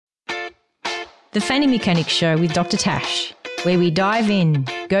The Fanny Mechanics Show with Dr. Tash, where we dive in,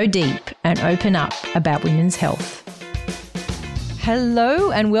 go deep, and open up about women's health.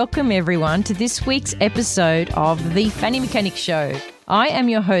 Hello and welcome everyone to this week's episode of The Fanny Mechanics Show. I am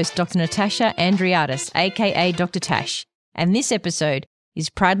your host, Dr. Natasha Andriadis, aka Dr. Tash, and this episode is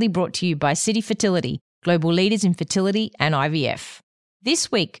proudly brought to you by City Fertility, global leaders in fertility and IVF. This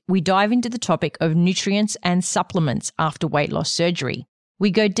week, we dive into the topic of nutrients and supplements after weight loss surgery. We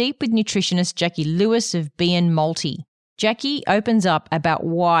go deep with nutritionist Jacqui Lewis of BN Multi. Jacqui opens up about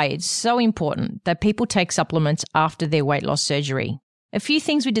why it's so important that people take supplements after their weight loss surgery. A few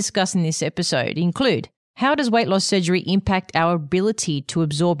things we discuss in this episode include: how does weight loss surgery impact our ability to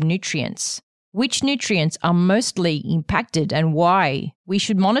absorb nutrients? Which nutrients are mostly impacted and why we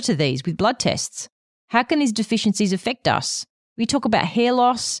should monitor these with blood tests? How can these deficiencies affect us? We talk about hair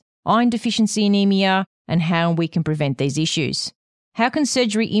loss, iron deficiency anemia, and how we can prevent these issues. How can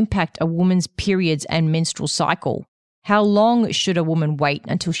surgery impact a woman's periods and menstrual cycle? How long should a woman wait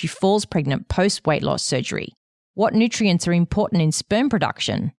until she falls pregnant post-weight loss surgery? What nutrients are important in sperm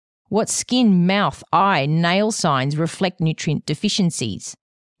production? What skin, mouth, eye, nail signs reflect nutrient deficiencies?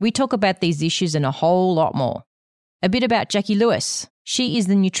 We talk about these issues and a whole lot more. A bit about Jacqui Lewis. She is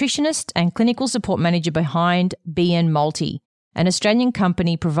the nutritionist and clinical support manager behind BN Multi, an Australian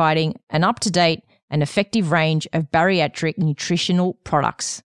company providing an up-to-date and effective range of bariatric nutritional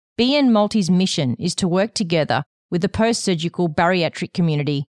products. BN Multi's mission is to work together with the post-surgical bariatric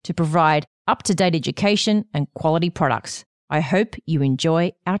community to provide up-to-date education and quality products. I hope you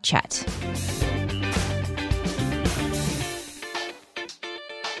enjoy our chat.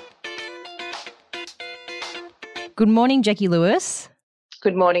 Good morning, Jacqui Lewis.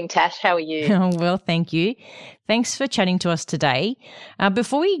 Good morning, Tash. How are you? Well, thank you. Thanks for chatting to us today.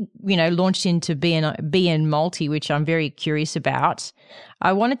 Before we, launched into BN Multi, which I'm very curious about,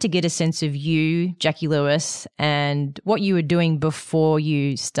 I wanted to get a sense of you, Jacqui Lewis, and what you were doing before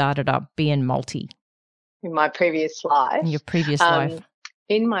you started up BN Multi. In my previous life. In your previous life.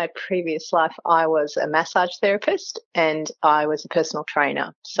 In my previous life, I was a massage therapist and I was a personal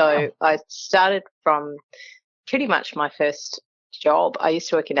trainer. So I started from pretty much my first job. I used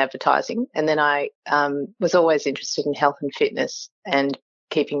to work in advertising, and then I was always interested in health and fitness and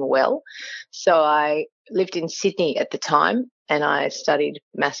keeping well. So I lived in Sydney at the time, and I studied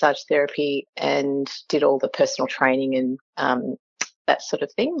massage therapy and did all the personal training and that sort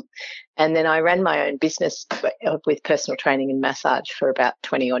of thing. And then I ran my own business with personal training and massage for about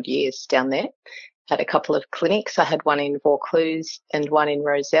 20 odd years down there. Had a couple of clinics. I had one in Vaucluse and one in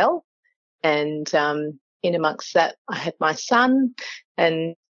Rozelle, and in amongst that, I had my son,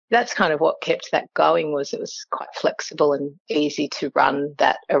 and that's kind of what kept that going. Was it was quite flexible and easy to run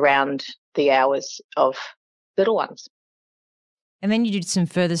that around the hours of little ones. And then you did some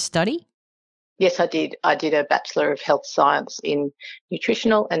further study? Yes, I did. I did a Bachelor of Health Science in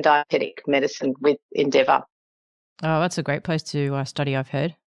Nutritional and Dietetic Medicine with Endeavour. Oh, that's a great place to study, I've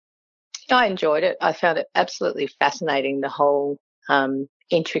heard. I enjoyed it. I found it absolutely fascinating, the whole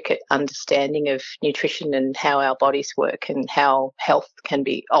intricate understanding of nutrition and how our bodies work and how health can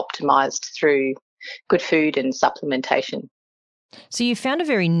be optimised through good food and supplementation. So you found a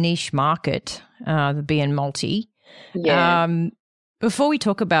very niche market, the BN Multi. Yeah. Before we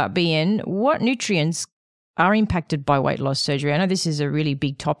talk about BN, what nutrients are impacted by weight loss surgery? I know this is a really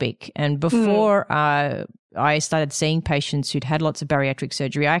big topic. And before I started seeing patients who'd had lots of bariatric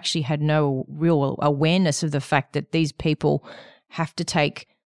surgery, I actually had no real awareness of the fact that these people have to take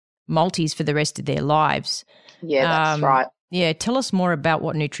multis for the rest of their lives. Yeah, that's right. Yeah, tell us more about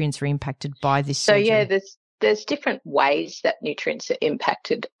what nutrients are impacted by this surgery. So, yeah, there's different ways that nutrients are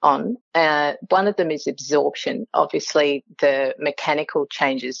impacted on. One of them is absorption. Obviously, the mechanical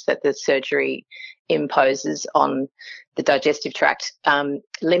changes that the surgery imposes on the digestive tract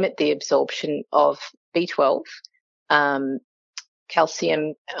limit the absorption of B12,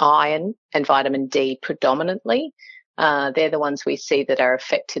 calcium, iron, and vitamin D predominantly. They're the ones we see that are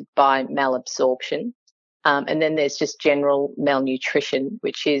affected by malabsorption. And then there's just general malnutrition,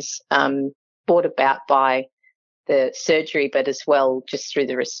 which is brought about by the surgery, but as well just through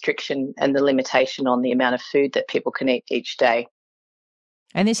the restriction and the limitation on the amount of food that people can eat each day.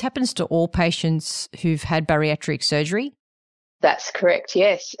 And this happens to all patients who've had bariatric surgery? That's correct,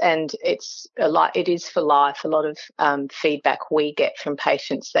 yes. And it is for life. A lot of feedback we get from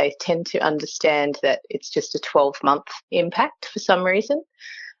patients, they tend to understand that it's just a 12-month impact for some reason.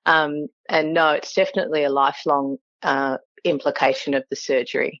 And no, it's definitely a lifelong implication of the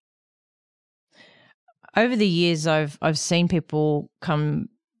surgery. Over the years, I've seen people come,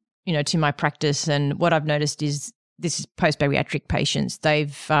 to my practice, and what I've noticed is this is post-bariatric patients,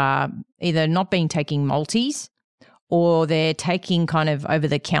 they've either not been taking multis or they're taking kind of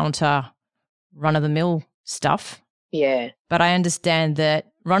over-the-counter run-of-the-mill stuff. Yeah. But I understand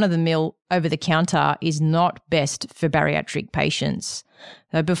that run-of-the-mill over-the-counter is not best for bariatric patients.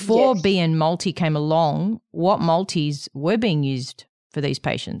 So before Yes. BN multi came along, what multis were being used for these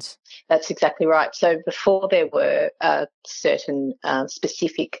patients? That's exactly right. So before there were certain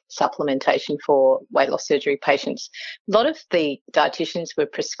specific supplementation for weight loss surgery patients, a lot of the dietitians were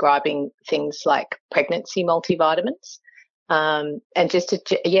prescribing things like pregnancy multivitamins and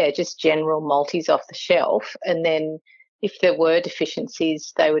just general multis off the shelf. And then if there were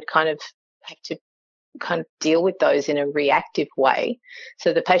deficiencies, they would kind of have to deal with those in a reactive way.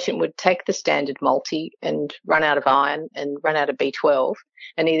 So the patient would take the standard multi and run out of iron and run out of B12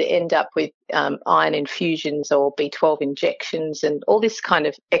 and either end up with iron infusions or B12 injections and all this kind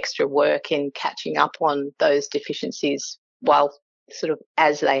of extra work in catching up on those deficiencies while sort of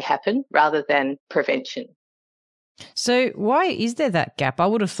as they happen rather than prevention. So why is there that gap? I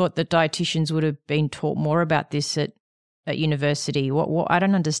would have thought that dietitians would have been taught more about this at university. What I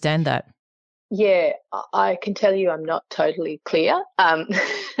don't understand that. Yeah, I can tell you I'm not totally clear.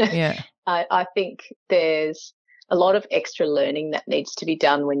 Yeah. I think there's a lot of extra learning that needs to be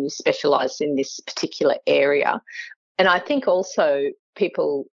done when you specialise in this particular area. And I think also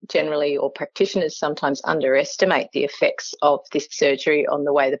people generally or practitioners sometimes underestimate the effects of this surgery on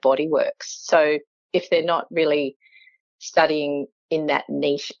the way the body works. So if they're not really studying in that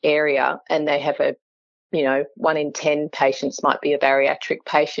niche area and they have 1 in 10 patients might be a bariatric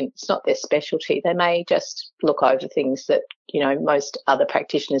patient. It's not their specialty. They may just look over things that, most other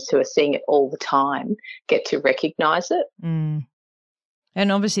practitioners who are seeing it all the time get to recognise it. Mm.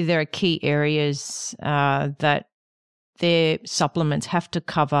 And obviously there are key areas that their supplements have to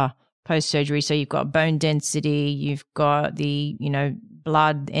cover post-surgery. So you've got bone density, you've got the,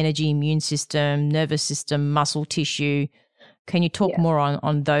 blood, energy, immune system, nervous system, muscle tissue. Can you talk more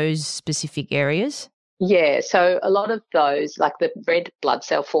on those specific areas? Yeah, so a lot of those, like the red blood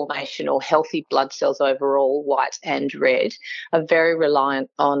cell formation or healthy blood cells overall, white and red, are very reliant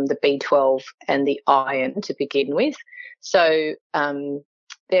on the B12 and the iron to begin with. So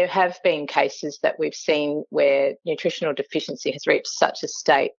there have been cases that we've seen where nutritional deficiency has reached such a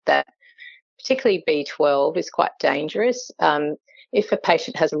state that particularly B12 is quite dangerous. If a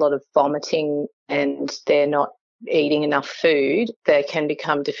patient has a lot of vomiting and they're not eating enough food, they can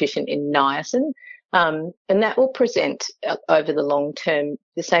become deficient in niacin. And that will present over the long term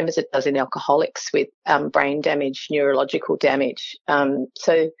the same as it does in alcoholics with brain damage, neurological damage.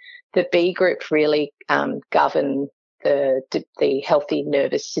 So the B group really govern the healthy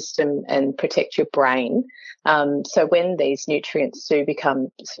nervous system and protect your brain. So when these nutrients do become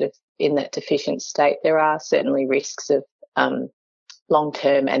sort of in that deficient state, there are certainly risks of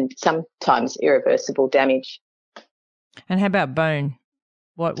long-term and sometimes irreversible damage. And how about bone?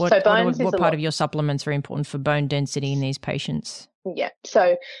 What part of your supplements are important for bone density in these patients? Yeah.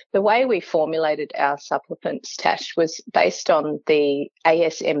 So the way we formulated our supplements, Tash, was based on the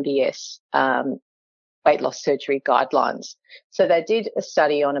ASMBS weight loss surgery guidelines. So they did a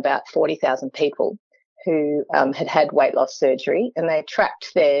study on about 40,000 people who had weight loss surgery, and they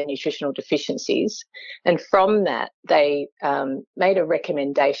tracked their nutritional deficiencies. And from that, they made a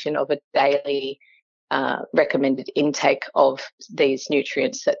recommendation of a daily recommended intake of these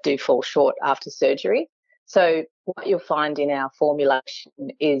nutrients that do fall short after surgery. So what you'll find in our formulation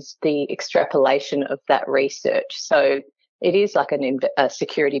is the extrapolation of that research. So it is like a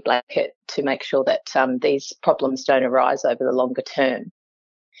security blanket to make sure that these problems don't arise over the longer term.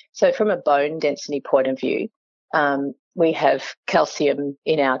 So from a bone density point of view, we have calcium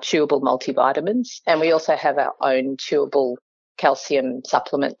in our chewable multivitamins, and we also have our own chewable calcium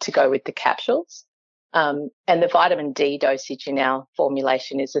supplement to go with the capsules. And the vitamin D dosage in our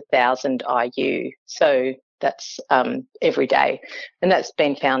formulation is 1,000 IU. So that's every day. And that's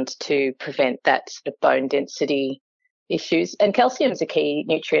been found to prevent that sort of bone density issues. And calcium is a key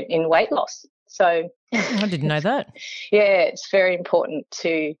nutrient in weight loss. So I didn't know that. Yeah, it's very important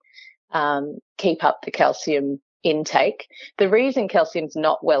to keep up the calcium intake. The reason calcium's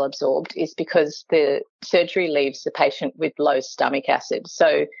not well absorbed is because the surgery leaves the patient with low stomach acid.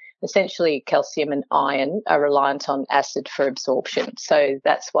 So essentially, calcium and iron are reliant on acid for absorption. So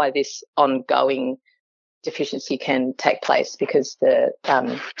that's why this ongoing deficiency can take place, because the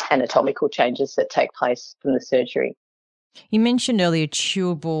anatomical changes that take place from the surgery. You mentioned earlier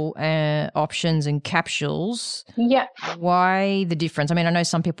chewable options and capsules. Yeah. Why the difference? I mean, I know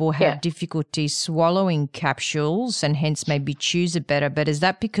some people have Yeah. difficulty swallowing capsules and hence maybe chews it better, but is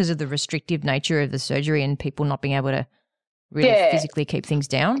that because of the restrictive nature of the surgery and people not being able to really physically keep things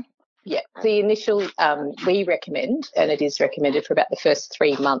down? Yeah, the initial, we recommend, and it is recommended for about the first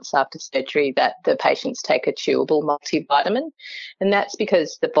 3 months after surgery, that the patients take a chewable multivitamin. And that's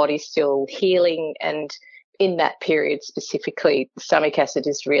because the body's still healing, and in that period specifically, stomach acid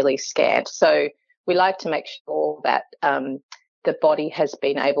is really scant. So we like to make sure that the body has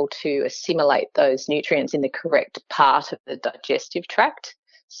been able to assimilate those nutrients in the correct part of the digestive tract.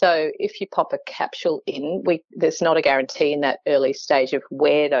 So if you pop a capsule in, there's not a guarantee in that early stage of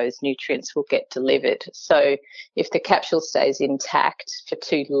where those nutrients will get delivered. So if the capsule stays intact for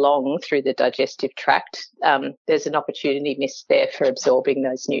too long through the digestive tract, there's an opportunity missed there for absorbing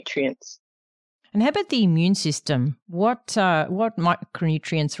those nutrients. And how about the immune system? What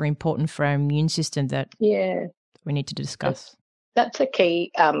micronutrients are important for our immune system that we need to discuss? That's a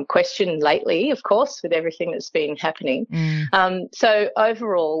key question lately, of course, with everything that's been happening. So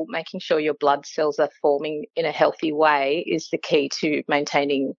overall, making sure your blood cells are forming in a healthy way is the key to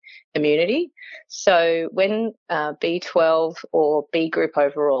maintaining immunity. So when B12 or B group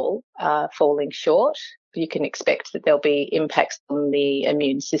overall are falling short, you can expect that there'll be impacts on the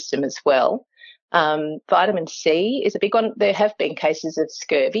immune system as well. Vitamin C is a big one. There have been cases of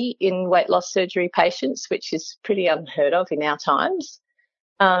scurvy in weight loss surgery patients, which is pretty unheard of in our times.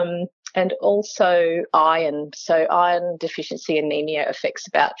 And also iron. So iron deficiency anemia affects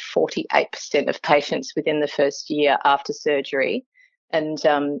about 48% of patients within the first year after surgery. And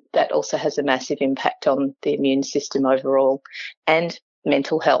that also has a massive impact on the immune system overall and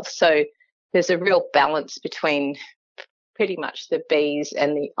mental health. So there's a real balance between pretty much the Bs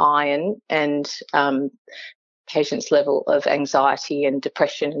and the iron and patients' level of anxiety and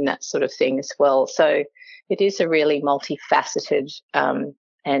depression and that sort of thing as well. So it is a really multifaceted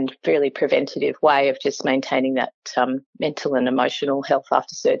and really preventative way of just maintaining that mental and emotional health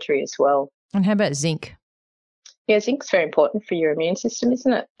after surgery as well. And how about zinc? Yeah, zinc's very important for your immune system,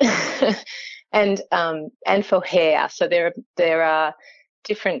 isn't it? and for hair. So there are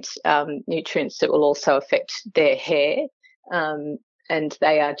different nutrients that will also affect their hair. And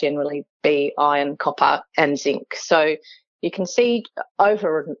they are generally B, iron, copper, and zinc. So you can see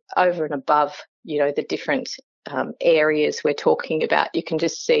over and above, the different areas we're talking about, you can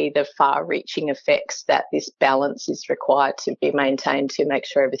just see the far-reaching effects that this balance is required to be maintained to make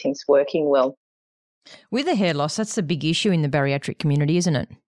sure everything's working well. With the hair loss, that's a big issue in the bariatric community, isn't it?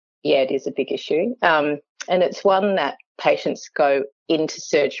 Yeah, it is a big issue. And it's one that patients go into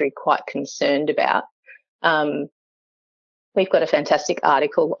surgery quite concerned about. We've got a fantastic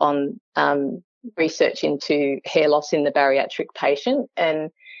article on research into hair loss in the bariatric patient, and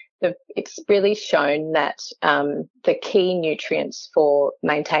it's really shown that the key nutrients for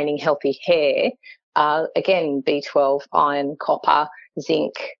maintaining healthy hair are, again, B12, iron, copper,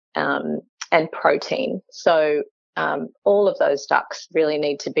 zinc, and protein. So all of those ducks really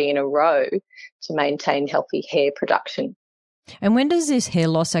need to be in a row to maintain healthy hair production. And when does this hair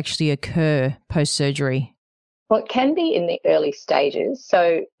loss actually occur post-surgery? Well, it can be in the early stages.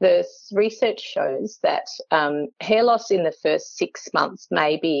 So the research shows that hair loss in the first 6 months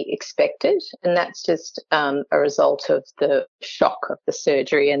may be expected, and that's just a result of the shock of the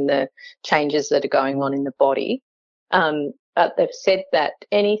surgery and the changes that are going on in the body. But they've said that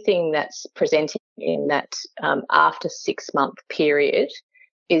anything that's presenting in that after 6 month period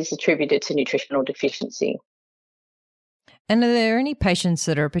is attributed to nutritional deficiency. And are there any patients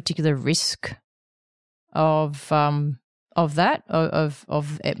that are a particular risk of that,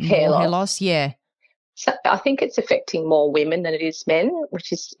 of hair loss? Yeah. So I think it's affecting more women than it is men,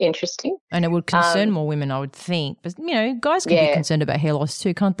 which is interesting. And it would concern more women, I would think. But, guys can be concerned about hair loss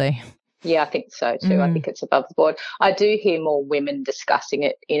too, can't they? Yeah, I think so too. I think it's above the board. I do hear more women discussing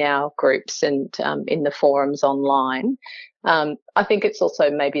it in our groups and in the forums online. I think it's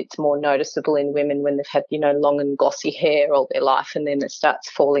also maybe it's more noticeable in women when they've had, long and glossy hair all their life and then it starts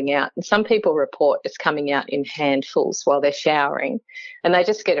falling out. And some people report it's coming out in handfuls while they're showering and they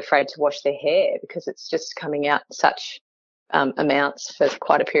just get afraid to wash their hair because it's just coming out such amounts for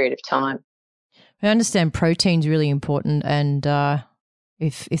quite a period of time. I understand protein's really important and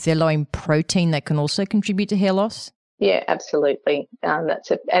if they're low in protein, that can also contribute to hair loss? Yeah, absolutely.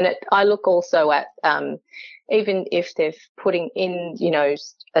 That's it. And I look also at even if they're putting in,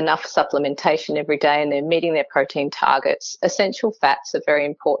 enough supplementation every day and they're meeting their protein targets, essential fats are very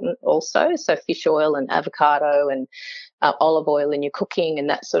important also. So fish oil and avocado and olive oil in your cooking and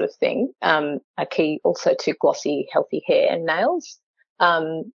that sort of thing are key also to glossy, healthy hair and nails.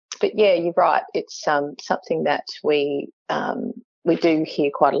 But yeah, you're right. It's something that we do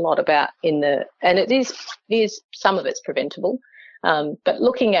hear quite a lot about and it is some of it's preventable. But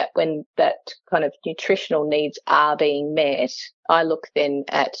looking at when that kind of nutritional needs are being met, I look then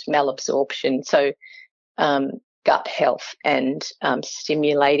at malabsorption, so gut health and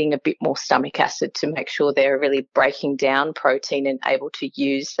stimulating a bit more stomach acid to make sure they're really breaking down protein and able to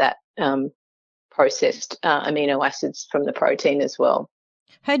use that processed amino acids from the protein as well.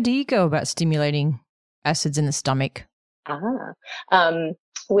 How do you go about stimulating acids in the stomach?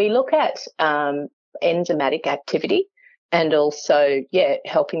 We look at enzymatic activity and also,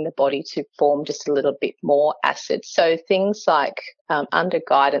 helping the body to form just a little bit more acid. So things like under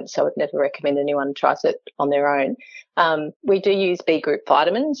guidance, I would never recommend anyone tries it on their own. We do use B group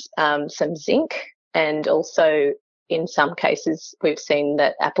vitamins, some zinc, and also in some cases we've seen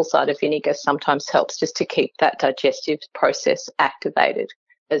that apple cider vinegar sometimes helps just to keep that digestive process activated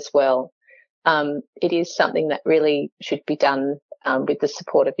as well. It is something that really should be done with the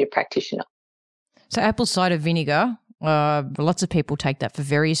support of your practitioner. So apple cider vinegar, lots of people take that for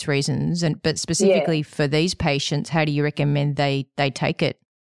various reasons, but specifically for these patients, how do you recommend they take it?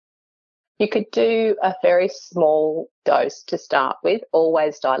 You could do a very small dose to start with,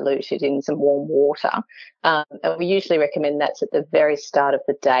 always dilute it in some warm water. And we usually recommend that's at the very start of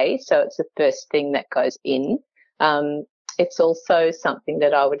the day, so it's the first thing that goes in. It's also something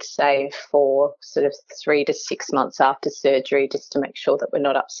that I would save for sort of 3 to 6 months after surgery, just to make sure that we're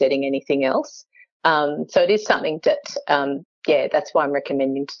not upsetting anything else. So it is something that, that's why I'm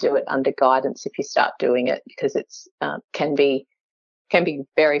recommending to do it under guidance if you start doing it, because it's can be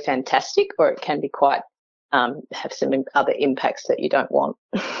very fantastic, or it can be quite have some other impacts that you don't want.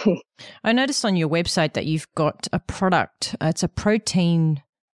 I noticed on your website that you've got a product. It's a protein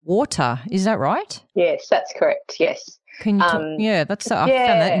water. Is that right? Yes, that's correct. Yes. Can you I found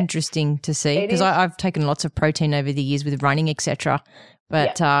that interesting to see, because I've taken lots of protein over the years with running, etc.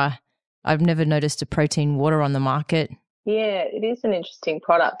 But I've never noticed a protein water on the market. Yeah, it is an interesting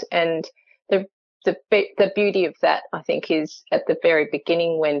product, and the beauty of that, I think, is at the very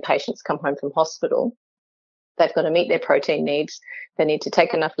beginning when patients come home from hospital, they've got to meet their protein needs. They need to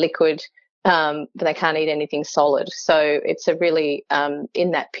take enough liquid, but they can't eat anything solid. So it's a really,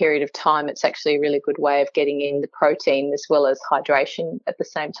 in that period of time, it's actually a really good way of getting in the protein as well as hydration at the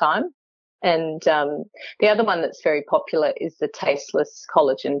same time. And the other one that's very popular is the tasteless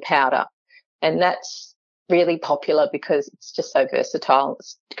collagen powder. And that's really popular because it's just so versatile.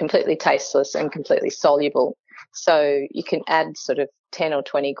 It's completely tasteless and completely soluble. So you can add sort of 10 or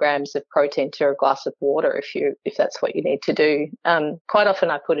 20 grams of protein to a glass of water if that's what you need to do. Quite often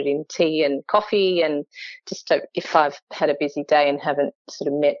I put it in tea and coffee, and just if I've had a busy day and haven't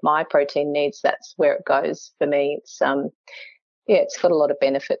sort of met my protein needs, that's where it goes for me. It's got a lot of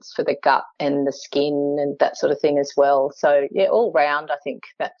benefits for the gut and the skin and that sort of thing as well. So all round, I think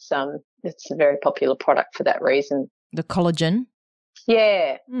that's it's a very popular product for that reason. The collagen?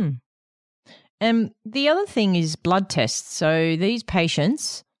 Yeah. The other thing is blood tests. So these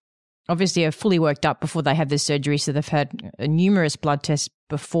patients obviously are fully worked up before they have this surgery, so they've had numerous blood tests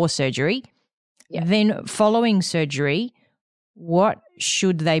before surgery. Yeah. Then following surgery, what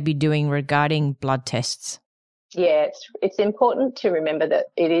should they be doing regarding blood tests? Yeah, it's important to remember that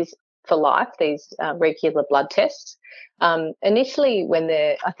it is for life, these regular blood tests. Initially,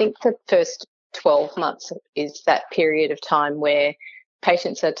 I think the first 12 months is that period of time where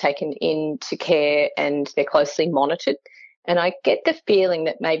patients are taken into care and they're closely monitored. And I get the feeling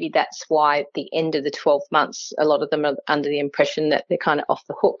that maybe that's why at the end of the 12 months, a lot of them are under the impression that they're kind of off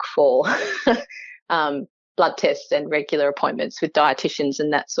the hook for blood tests and regular appointments with dietitians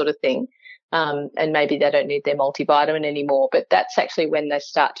and that sort of thing. And maybe they don't need their multivitamin anymore, but that's actually when they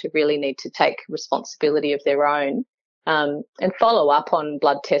start to really need to take responsibility of their own, and follow up on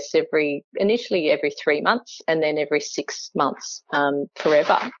blood tests initially every 3 months and then every 6 months,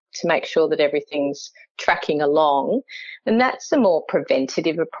 forever, to make sure that everything's tracking along. And that's a more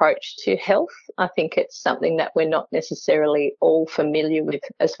preventative approach to health. I think it's something that we're not necessarily all familiar with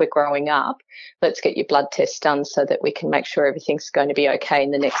as we're growing up. Let's get your blood tests done so that we can make sure everything's going to be okay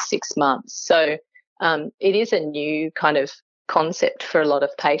in the next 6 months. So it is a new kind of concept for a lot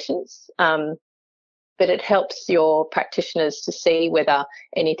of patients. but it helps your practitioners to see whether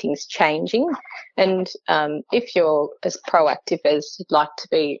anything's changing. And if you're as proactive as you'd like to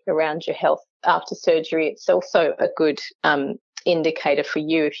be around your health after surgery, it's also a good indicator for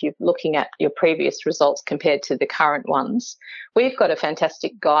you if you're looking at your previous results compared to the current ones. We've got a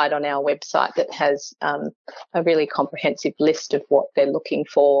fantastic guide on our website that has a really comprehensive list of what they're looking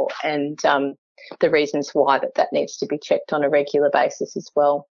for and the reasons why that needs to be checked on a regular basis as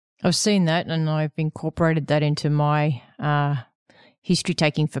well. I've seen that, and I've incorporated that into my history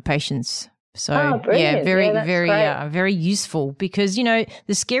taking for patients. So brilliant. very useful, because the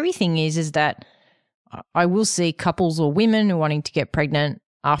scary thing is that I will see couples or women who are wanting to get pregnant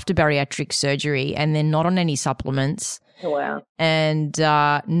after bariatric surgery and they're not on any supplements. Wow. And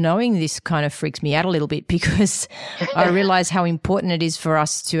knowing this kind of freaks me out a little bit, because I realize how important it is for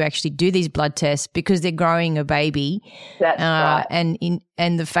us to actually do these blood tests, because they're growing a baby. That's right.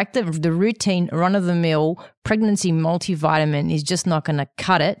 And the fact that the routine run-of-the-mill pregnancy multivitamin is just not going to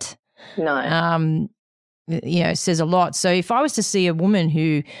cut it. No. It says a lot. So if I was to see a woman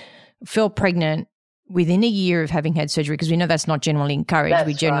who fell pregnant within a year of having had surgery, because we know that's not generally encouraged.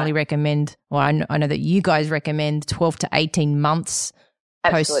 We generally recommend, well, I know that you guys recommend 12 to 18 months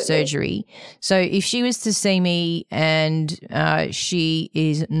post-surgery. So if she was to see me and she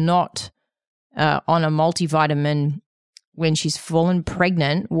is not on a multivitamin when she's fallen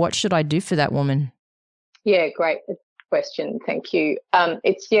pregnant, what should I do for that woman? Yeah, great question. Thank you.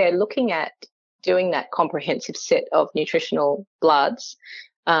 It's, looking at doing that comprehensive set of nutritional bloods,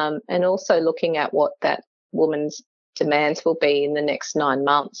 and also looking at what that woman's demands will be in the next 9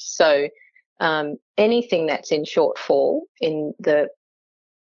 months. So anything that's in shortfall in the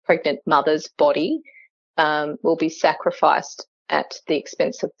pregnant mother's body will be sacrificed at the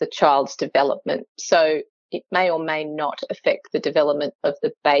expense of the child's development. So it may or may not affect the development of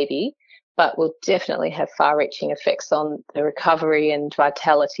the baby, but will definitely have far-reaching effects on the recovery and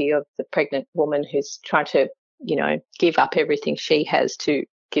vitality of the pregnant woman who's trying to give up everything she has to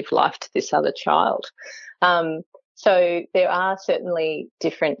give life to this other child. So there are certainly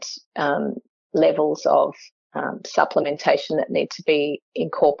different levels of supplementation that need to be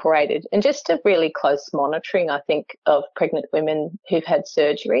incorporated, and just a really close monitoring, I think, of pregnant women who've had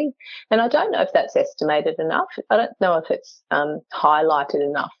surgery. And I don't know if that's estimated enough. I don't know if it's highlighted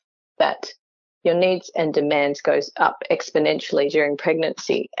enough that your needs and demands goes up exponentially during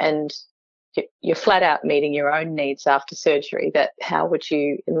pregnancy, and you're flat out meeting your own needs after surgery. That how would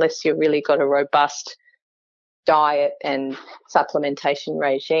you, unless you've really got a robust diet and supplementation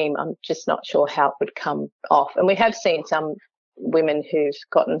regime, I'm just not sure how it would come off. And we have seen some women who've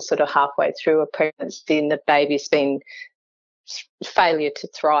gotten sort of halfway through a pregnancy and the baby's been failure to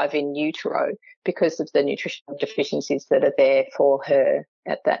thrive in utero because of the nutritional deficiencies that are there for her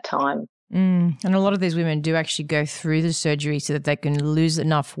at that time. And a lot of these women do actually go through the surgery so that they can lose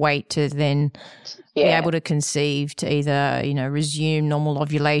enough weight to then be able to conceive, to either, resume normal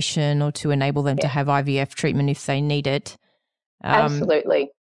ovulation or to enable them to have IVF treatment if they need it.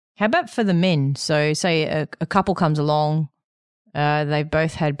 Absolutely. How about for the men? So say a couple comes along, they've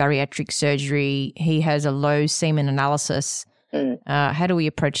both had bariatric surgery, he has a low semen analysis. How do we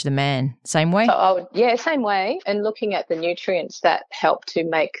approach the man? Same way? Same way. And looking at the nutrients that help to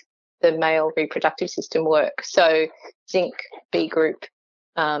make the male reproductive system work. So zinc, B group,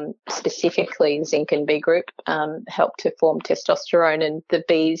 specifically zinc and B group, help to form testosterone, and the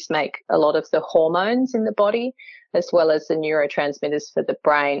Bs make a lot of the hormones in the body as well as the neurotransmitters for the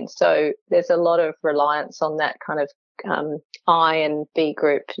brain. So there's a lot of reliance on that kind of iron, B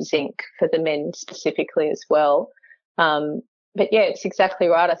group, zinc for the men specifically as well. But it's exactly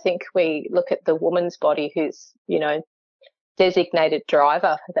right. I think we look at the woman's body who's, designated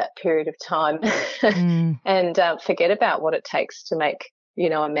driver for that period of time and forget about what it takes to make,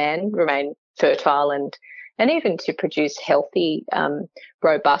 a man remain fertile and even to produce healthy,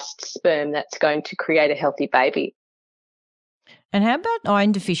 robust sperm that's going to create a healthy baby. And how about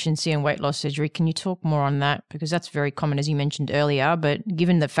iron deficiency and weight loss surgery? Can you talk more on that? Because that's very common, as you mentioned earlier, but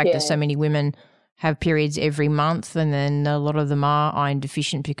given the fact that so many women have periods every month, and then a lot of them are iron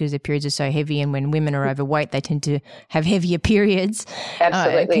deficient because their periods are so heavy, and when women are overweight, they tend to have heavier periods.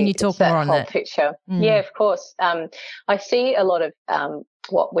 Absolutely. Can you talk more on that? Picture? Yeah, of course. I see a lot of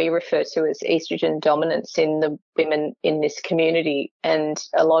what we refer to as estrogen dominance in the women in this community, and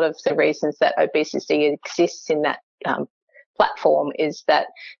a lot of the reasons that obesity exists in that platform is that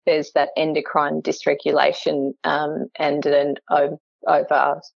there's that endocrine dysregulation and an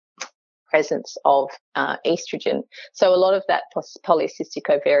over presence of estrogen. So a lot of that polycystic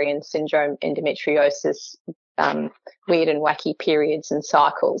ovarian syndrome, endometriosis, weird and wacky periods and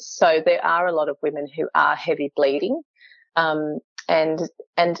cycles. So there are a lot of women who are heavy bleeding,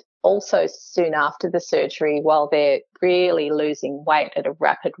 and also soon after the surgery, while they're really losing weight at a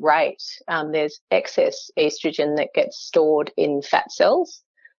rapid rate, there's excess estrogen that gets stored in fat cells.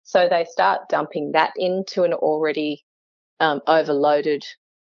 So they start dumping that into an already overloaded,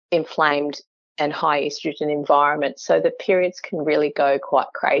 inflamed and high estrogen environment. So the periods can really go quite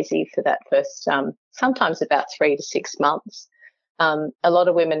crazy for that first, sometimes about 3 to 6 months. A lot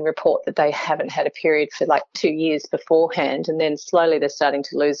of women report that they haven't had a period for like 2 years beforehand, and then slowly they're starting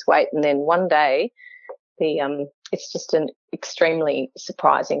to lose weight. And then one day it's just an extremely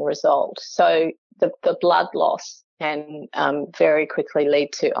surprising result. So the blood loss can very quickly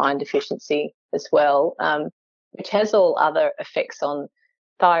lead to iron deficiency as well, which has all other effects on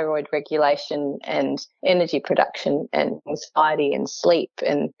thyroid regulation and energy production and anxiety and sleep.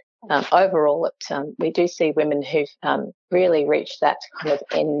 And overall, we do see women who've really reached that kind of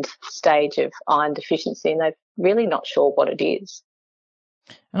end stage of iron deficiency, and they're really not sure what it is.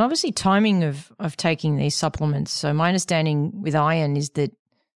 And obviously timing of taking these supplements. So my understanding with iron is that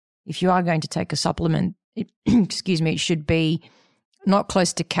if you are going to take a supplement, it should be not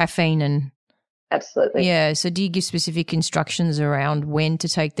close to caffeine and absolutely. Yeah. So do you give specific instructions around when to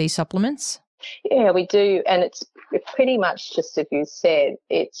take these supplements? Yeah, we do. And it's pretty much just as you said,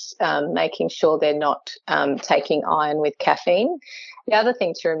 it's making sure they're not taking iron with caffeine. The other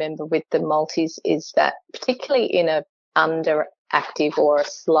thing to remember with the multis is that particularly in a underactive or a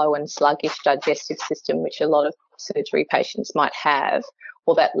slow and sluggish digestive system, which a lot of surgery patients might have,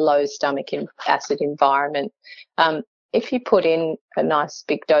 or that low stomach acid environment, if you put in a nice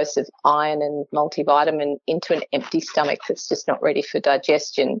big dose of iron and multivitamin into an empty stomach that's just not ready for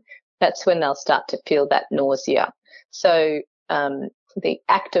digestion, that's when they'll start to feel that nausea. So the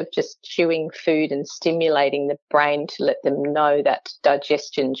act of just chewing food and stimulating the brain to let them know that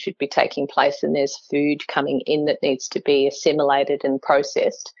digestion should be taking place and there's food coming in that needs to be assimilated and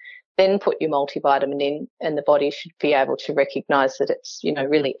processed, then put your multivitamin in, and the body should be able to recognise that it's,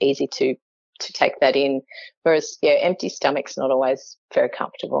 really easy to take that in. Whereas, empty stomach's not always very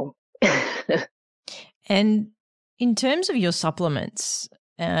comfortable. And in terms of your supplements,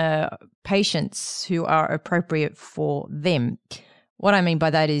 patients who are appropriate for them, what I mean by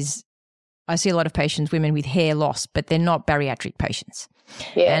that is I see a lot of patients, women with hair loss, but they're not bariatric patients.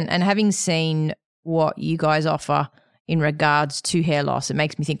 Yeah. And having seen what you guys offer in regards to hair loss, it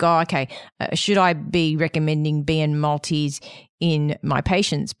makes me think, okay, should I be recommending BN multis in my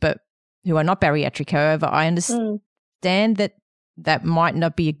patients, but who are not bariatric? However, I understand that might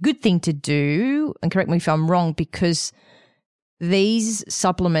not be a good thing to do, and correct me if I'm wrong, because these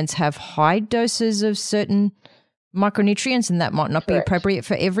supplements have high doses of certain micronutrients and that might not be appropriate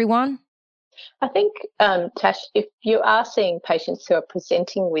for everyone. I think, Tash, if you are seeing patients who are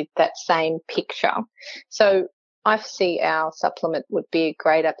presenting with that same picture, so I see our supplement would be a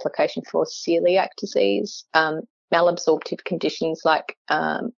great application for celiac disease, malabsorptive conditions like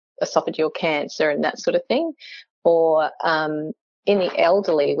esophageal cancer and that sort of thing, or in the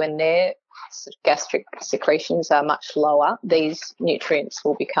elderly when their sort of gastric secretions are much lower, these nutrients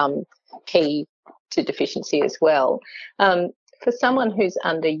will become key to deficiency as well. For someone who's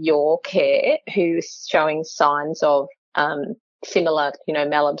under your care who's showing signs of similar,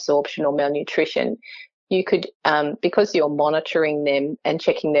 malabsorption or malnutrition, you could, because you're monitoring them and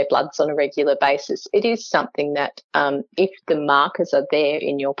checking their bloods on a regular basis, it is something that if the markers are there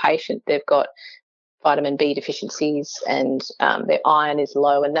in your patient, they've got vitamin B deficiencies and their iron is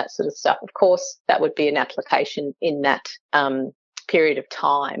low and that sort of stuff, of course, that would be an application in that period of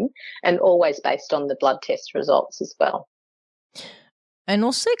time, and always based on the blood test results as well. And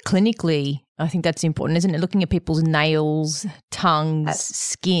also clinically, I think that's important, isn't it? Looking at people's nails, tongues,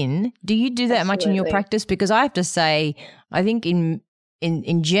 skin. Do you do that much in your practice? Because I have to say, I think in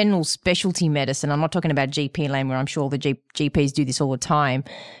general specialty medicine, I'm not talking about GP land where I'm sure the GPs do this all the time,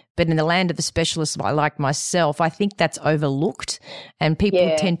 but in the land of the specialists like myself, I think that's overlooked, and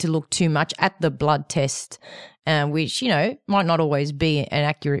people tend to look too much at the blood test, which, might not always be an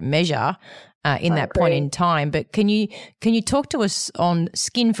accurate measure in that point in time. But can you talk to us on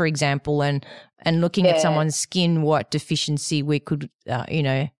skin, for example, and looking at someone's skin, what deficiency we could,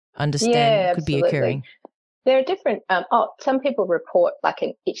 understand could be occurring? There are different, some people report like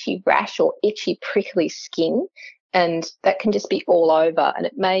an itchy rash or itchy prickly skin, and that can just be all over, and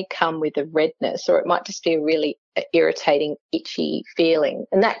it may come with a redness, or it might just be a really irritating, itchy feeling.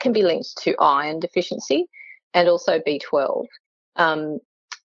 And that can be linked to iron deficiency and also B12.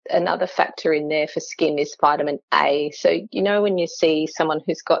 Another factor in there for skin is vitamin A. So, when you see someone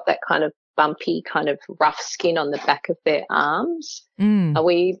who's got that kind of bumpy, kind of rough skin on the back of their arms. Mm.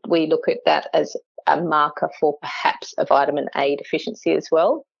 We look at that as a marker for perhaps a vitamin A deficiency as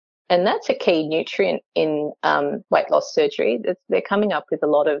well. And that's a key nutrient in weight loss surgery. They're coming up with a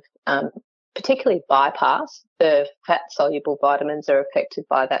lot of, particularly bypass. The fat-soluble vitamins are affected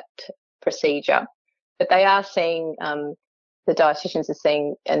by that procedure. But they are seeing, the dietitians are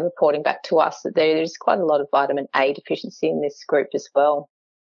seeing and reporting back to us that there is quite a lot of vitamin A deficiency in this group as well.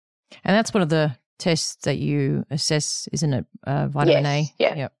 And that's one of the tests that you assess, isn't it, vitamin A?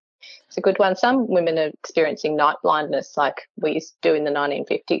 Yeah. Yep. It's a good one. Some women are experiencing night blindness like we used to do in the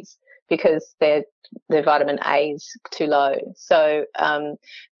 1950s because their vitamin A is too low. So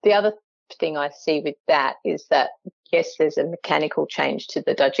the other thing I see with that is that, yes, there's a mechanical change to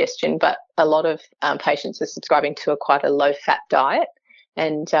the digestion, but a lot of patients are subscribing to quite a low-fat diet.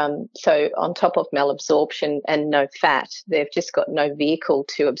 And so on top of malabsorption and no fat, they've just got no vehicle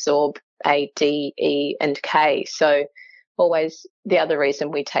to absorb A, D, E and K. So always the other reason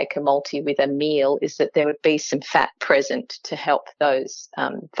we take a multi with a meal is that there would be some fat present to help those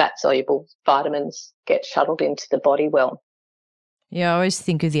fat-soluble vitamins get shuttled into the body well. Yeah, I always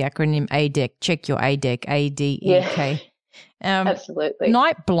think of the acronym ADEC. Check your ADEC, A-D-E-K. Absolutely.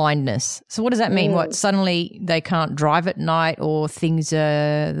 Night blindness. So what does that mean? What, suddenly they can't drive at night or things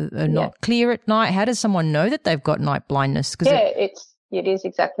are not clear at night? How does someone know that they've got night blindness? It is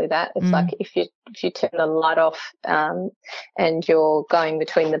exactly that. It's like if you turn the light off and you're going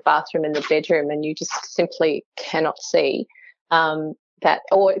between the bathroom and the bedroom and you just simply cannot see that.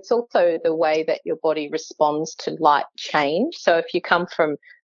 Or it's also the way that your body responds to light change. So if you come from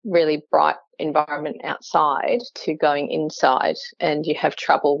really bright environment outside to going inside and you have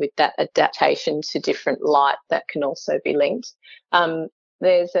trouble with that adaptation to different light, that can also be linked.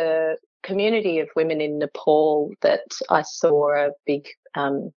 There's a community of women in Nepal that I saw a big,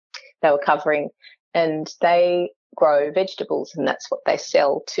 they were covering, and they grow vegetables and that's what they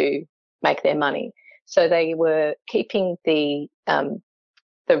sell to make their money. So they were keeping the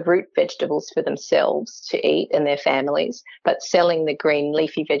root vegetables for themselves to eat and their families, but selling the green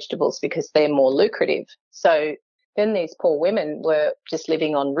leafy vegetables because they're more lucrative. So then these poor women were just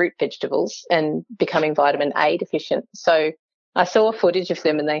living on root vegetables and becoming vitamin A deficient. So I saw footage of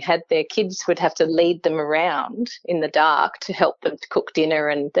them and their kids would have to lead them around in the dark to help them to cook dinner,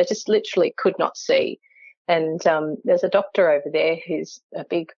 and they just literally could not see. And there's a doctor over there who's a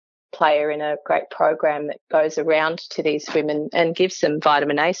big player in a great program that goes around to these women and gives them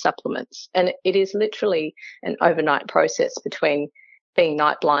vitamin A supplements. And it is literally an overnight process between being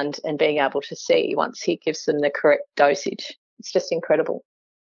night blind and being able to see once he gives them the correct dosage. It's just incredible.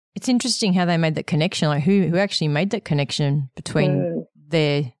 It's interesting how they made that connection, like who actually made that connection between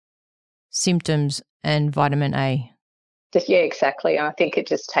their symptoms and vitamin A. Yeah, exactly. I think it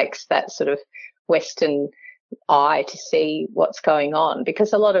just takes that sort of Western eye to see what's going on,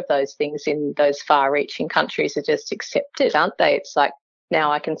 because a lot of those things in those far-reaching countries are just accepted, aren't they? It's like, now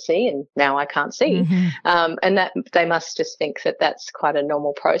I can see and now I can't see. And that they must just think that that's quite a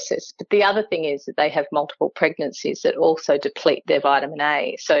normal process. But the other thing is that they have multiple pregnancies that also deplete their vitamin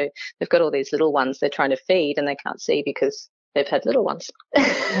A. So they've got all these little ones they're trying to feed and they can't see because they've had little ones.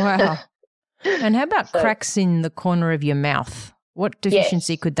 Wow. And how about cracks in the corner of your mouth? What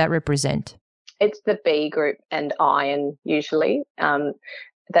deficiency could that represent? It's the B group and iron usually.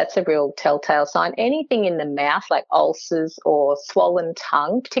 That's a real telltale sign. Anything in the mouth like ulcers or swollen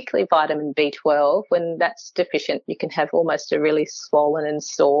tongue, particularly vitamin B12, when that's deficient, you can have almost a really swollen and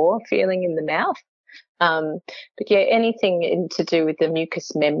sore feeling in the mouth. But yeah, anything to do with the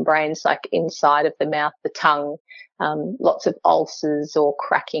mucous membranes, like inside of the mouth, the tongue, lots of ulcers or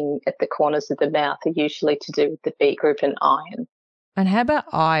cracking at the corners of the mouth are usually to do with the B group and iron. And how about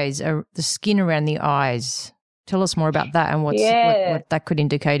eyes, the skin around the eyes? Tell us more about that and what that could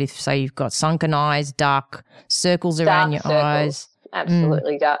indicate if, say, you've got sunken eyes, dark circles around your eyes.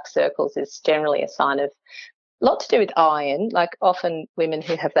 Absolutely. Dark circles is generally a sign of a lot to do with iron. Like often women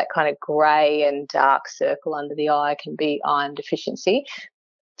who have that kind of grey and dark circle under the eye can be iron deficiency.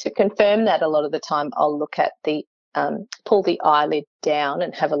 To confirm that, a lot of the time I'll look at pull the eyelid down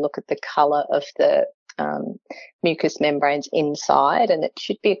and have a look at the colour of the mucous membranes inside, and it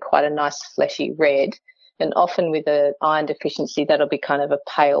should be quite a nice fleshy red. And often with an iron deficiency, that'll be kind of a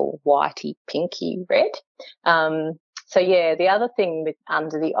pale whitey pinky red. So, yeah, the other thing with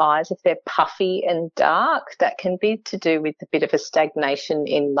under the eyes, if they're puffy and dark, that can be to do with a bit of a stagnation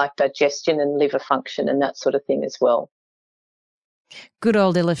in like digestion and liver function and that sort of thing as well. Good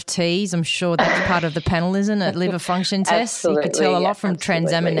old LFTs. I'm sure that's part of the panel, isn't it? Liver function tests. You could tell a lot from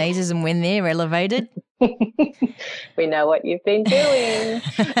transaminases and when they're elevated. We know what you've been doing.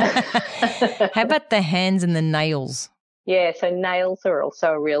 How about the hands and the nails? Yeah, so nails are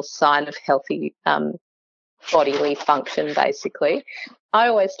also a real sign of healthy bodily function, basically. I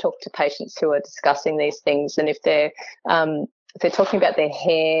always talk to patients who are discussing these things, and if they're talking about their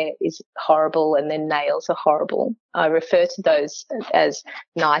hair is horrible and their nails are horrible, I refer to those as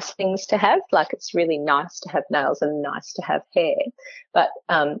nice things to have. Like, it's really nice to have nails and nice to have hair. But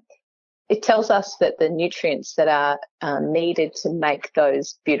it tells us that the nutrients that are needed to make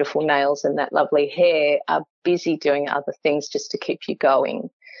those beautiful nails and that lovely hair are busy doing other things just to keep you going.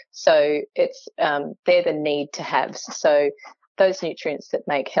 So it's they're the need to have. So those nutrients that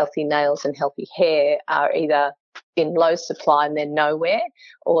make healthy nails and healthy hair are either in low supply and they're nowhere,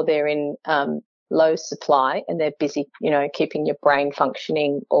 or they're in low supply and they're busy, keeping your brain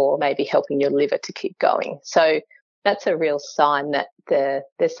functioning or maybe helping your liver to keep going. So that's a real sign that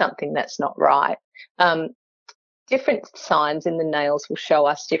there's something that's not right. Different signs in the nails will show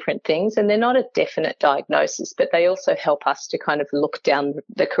us different things, and they're not a definite diagnosis, but they also help us to kind of look down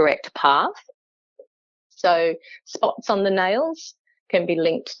the correct path. So spots on the nails can be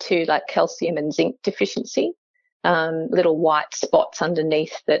linked to like calcium and zinc deficiency, little white spots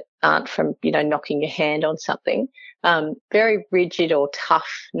underneath that aren't from, knocking your hand on something. Very rigid or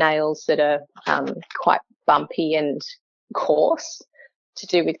tough nails that are quite bumpy and coarse, to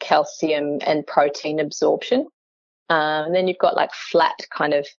do with calcium and protein absorption. And then you've got like flat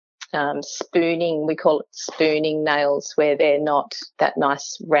kind of spooning, we call it spooning nails, where they're not that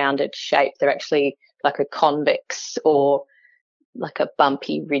nice rounded shape. They're actually like a convex or like a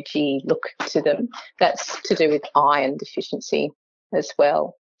bumpy, ridgy look to them. That's to do with iron deficiency as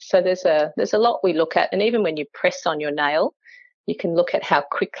well. So there's a lot we look at, and even when you press on your nail, you can look at how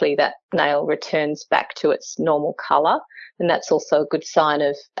quickly that nail returns back to its normal colour, and that's also a good sign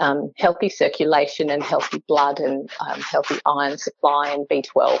of healthy circulation and healthy blood and healthy iron supply and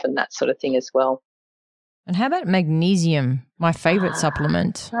B12 and that sort of thing as well. And how about magnesium, my favourite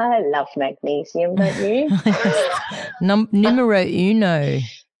supplement? I love magnesium, don't you? Numero uno.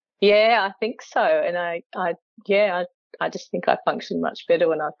 Yeah, I think so. And I just think I function much better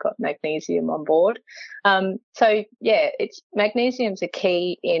when I've got magnesium on board. Magnesium's a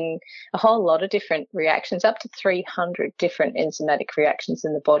key in a whole lot of different reactions. Up to 300 different enzymatic reactions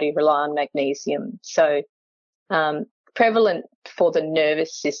in the body rely on magnesium. So prevalent for the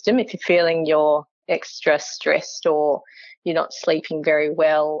nervous system. If you're feeling you're extra stressed, or you're not sleeping very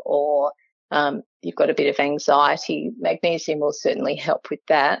well, or you've got a bit of anxiety, magnesium will certainly help with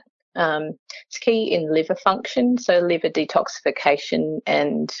that. It's key in liver function, so liver detoxification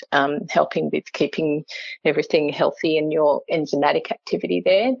and helping with keeping everything healthy in your enzymatic activity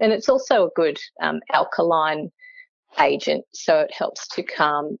there. And it's also a good alkaline agent, so it helps to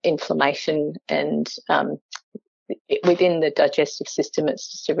calm inflammation and within the digestive system.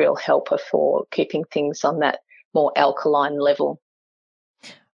 It's just a real helper for keeping things on that more alkaline level.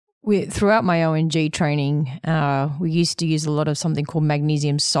 Throughout my ONG training, we used to use a lot of something called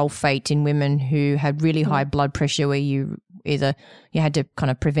magnesium sulfate in women who had really high blood pressure, where you had to kind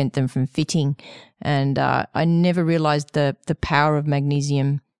of prevent them from fitting. And I never realized the power of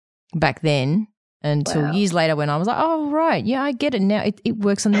magnesium back then until years later, when I was like, oh, right, yeah, I get it now. It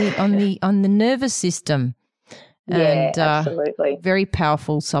works on the nervous system. And, absolutely. Very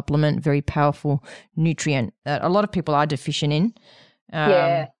powerful supplement, very powerful nutrient that a lot of people are deficient in.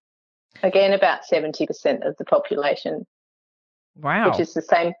 Again, about 70% of the population. Wow. Which is the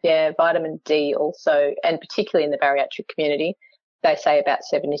same, vitamin D also, and particularly in the bariatric community, they say about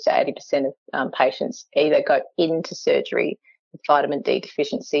 70 to 80% of patients either go into surgery with vitamin D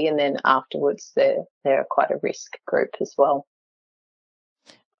deficiency, and then afterwards they're quite a risk group as well.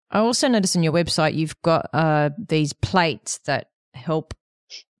 I also noticed on your website you've got these plates that help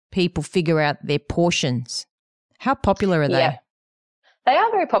people figure out their portions. How popular are they? Yeah. They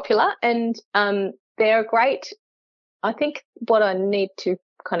are very popular, and they're great. I think what I need to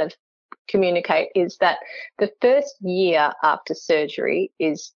kind of communicate is that the first year after surgery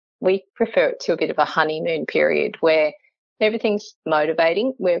we prefer it to a bit of a honeymoon period where everything's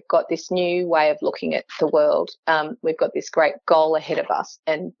motivating. We've got this new way of looking at the world. We've got this great goal ahead of us,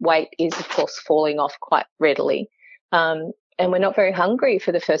 and weight is, of course, falling off quite readily. And we're not very hungry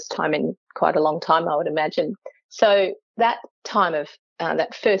for the first time in quite a long time, I would imagine. So that time of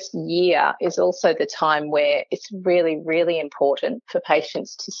that first year is also the time where it's really, really important for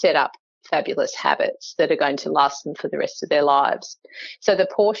patients to set up fabulous habits that are going to last them for the rest of their lives. So the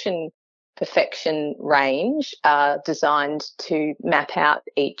portion perfection range are designed to map out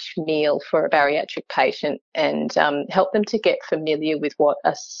each meal for a bariatric patient and help them to get familiar with what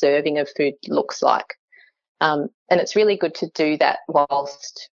a serving of food looks like. And it's really good to do that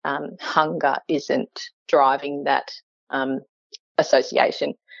whilst hunger isn't driving that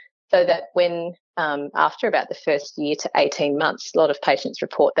association. So that when after about the first year to 18 months, a lot of patients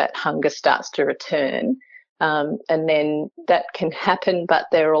report that hunger starts to return. And then that can happen, but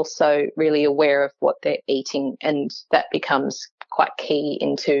they're also really aware of what they're eating, and that becomes quite key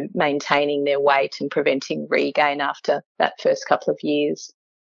into maintaining their weight and preventing regain after that first couple of years.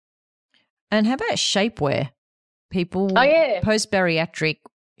 And how about shapewear? People, post-bariatric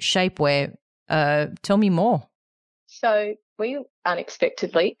shapewear, tell me more. So we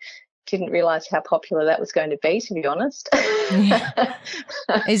unexpectedly didn't realise how popular that was going to be honest. Yeah.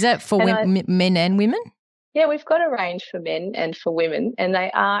 Is that for men and women? Yeah, we've got a range for men and for women, and they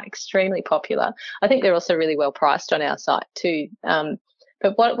are extremely popular. I think they're also really well priced on our site too.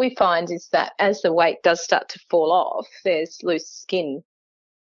 But what we find is that as the weight does start to fall off, there's loose skin,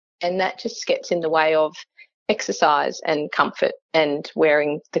 and that just gets in the way of exercise and comfort and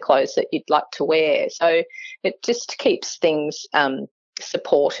wearing the clothes that you'd like to wear. So it just keeps things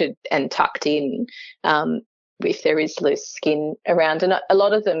supported and tucked in if there is loose skin around. And a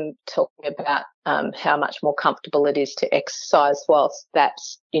lot of them talking about how much more comfortable it is to exercise whilst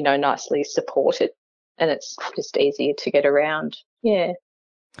that's, nicely supported, and it's just easier to get around. Yeah.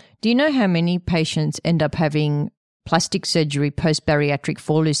 Do you know how many patients end up having plastic surgery post-bariatric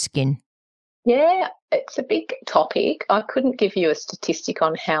for loose skin? Yeah, it's a big topic. I couldn't give you a statistic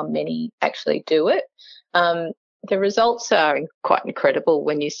on how many actually do it. The results are quite incredible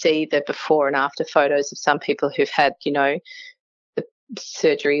when you see the before and after photos of some people who've had, the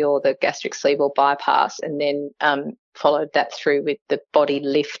surgery or the gastric sleeve or bypass, and then followed that through with the body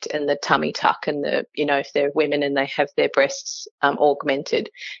lift and the tummy tuck and the, if they're women and they have their breasts augmented.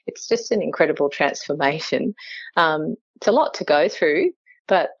 It's just an incredible transformation. It's a lot to go through,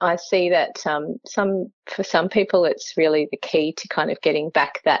 but I see that for some people it's really the key to kind of getting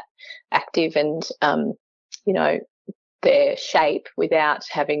back that active and, their shape without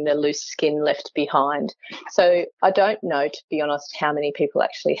having the loose skin left behind. So I don't know, to be honest, how many people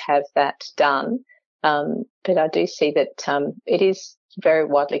actually have that done, but I do see that it is very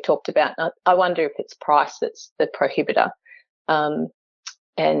widely talked about. I wonder if it's price that's the prohibitor,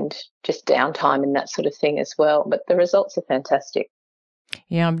 and just downtime and that sort of thing as well. But the results are fantastic.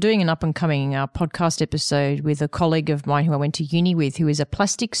 Yeah, I'm doing an up-and-coming podcast episode with a colleague of mine who I went to uni with, who is a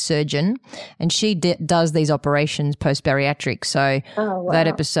plastic surgeon, and she does these operations post-bariatric. So that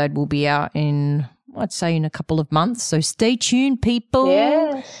episode will be out in, I'd say, in a couple of months. So stay tuned, people.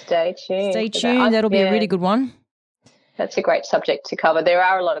 Yeah, stay tuned. Stay tuned. That'll be a really good one. That's a great subject to cover. There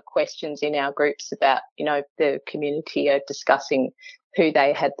are a lot of questions in our groups about, the community are discussing who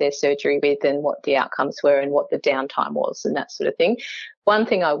they had their surgery with and what the outcomes were and what the downtime was and that sort of thing. One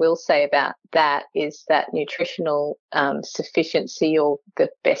thing I will say about that is that nutritional sufficiency, or the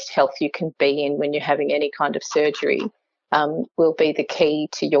best health you can be in when you're having any kind of surgery, will be the key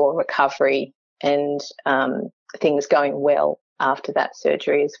to your recovery and things going well after that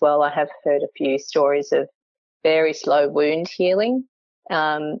surgery as well. I have heard a few stories of very slow wound healing.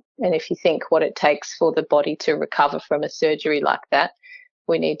 And if you think what it takes for the body to recover from a surgery like that,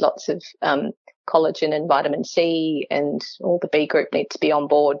 we need lots of collagen and vitamin C, and all the B group need to be on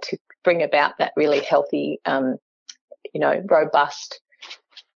board to bring about that really healthy, robust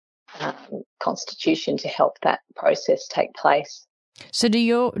constitution to help that process take place. So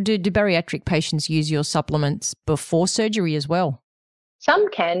do bariatric patients use your supplements before surgery as well? Some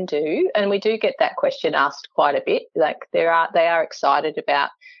can do, and we do get that question asked quite a bit. Like they are excited about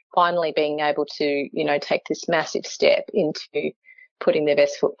finally being able to, take this massive step into putting their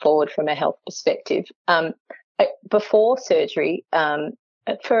best foot forward from a health perspective. Before surgery,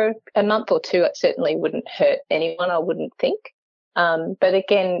 for a month or two, it certainly wouldn't hurt anyone, I wouldn't think. But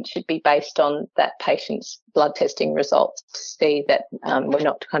again, it should be based on that patient's blood testing results to see that we're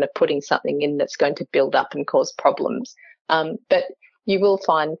not kind of putting something in that's going to build up and cause problems. But you will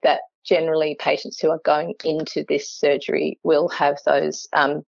find that generally patients who are going into this surgery will have those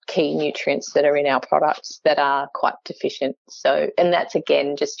key nutrients that are in our products that are quite deficient. So, and that's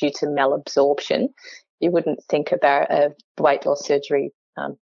again just due to malabsorption. You wouldn't think about a weight loss surgery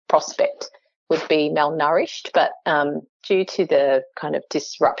prospect would be malnourished, but due to the kind of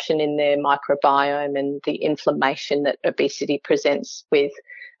disruption in their microbiome and the inflammation that obesity presents with,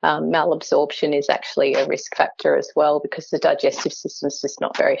 malabsorption is actually a risk factor as well, because the digestive system is just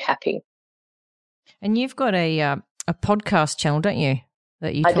not very happy. And you've got a podcast channel, don't you?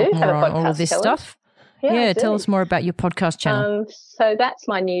 That you talk more on all of this stuff. Yeah, tell us more about your podcast channel. So that's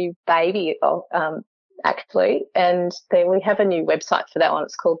my new baby. actually. And we have a new website for that one.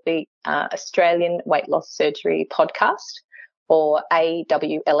 It's called the Australian Weight Loss Surgery Podcast, or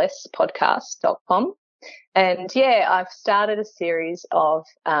awlspodcast.com. And yeah, I've started a series of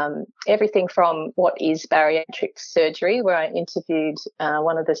everything from what is bariatric surgery, where I interviewed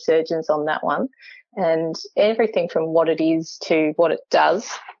one of the surgeons on that one, and everything from what it is to what it does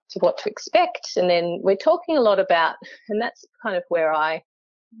to what to expect. And then we're talking a lot about, and that's kind of where I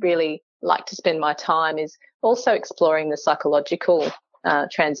really like to spend my time, is also exploring the psychological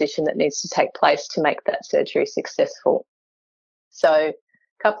transition that needs to take place to make that surgery successful. So a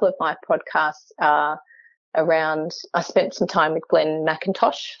couple of my podcasts are around, I spent some time with Glenn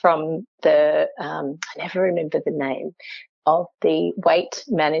McIntosh from the, I never remember the name of the weight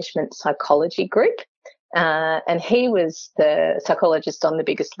management psychology group. And he was the psychologist on The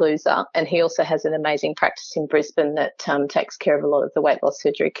Biggest Loser. And he also has an amazing practice in Brisbane that takes care of a lot of the weight loss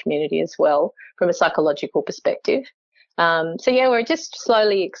surgery community as well from a psychological perspective. So yeah, we're just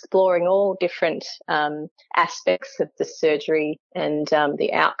slowly exploring all different aspects of the surgery and the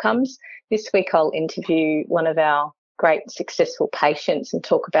outcomes. This week I'll interview one of our great successful patients and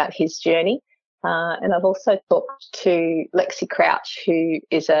talk about his journey. And I've also talked to Lexi Crouch, who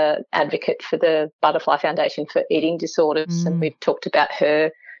is an advocate for the Butterfly Foundation for Eating Disorders. And we've talked about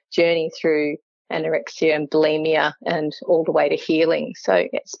her journey through anorexia and bulimia and all the way to healing. So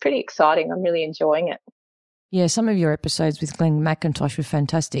it's pretty exciting. I'm really enjoying it. Yeah, some of your episodes with Glenn McIntosh were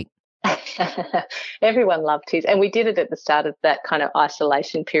fantastic. Everyone loved his, and we did it at the start of that kind of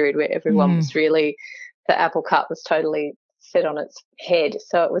isolation period where everyone was really, the apple cart was totally set on its head.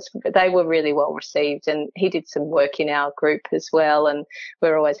 So they were really well received, and he did some work in our group as well, and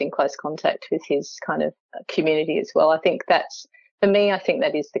we're always in close contact with his kind of community as well. I think that's, for me, I think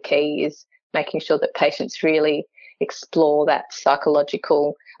that is the key, is making sure that patients really explore that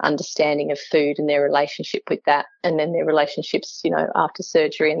psychological understanding of food and their relationship with that, and then their relationships, after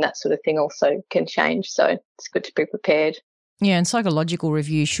surgery and that sort of thing also can change. So it's good to be prepared. Yeah, and psychological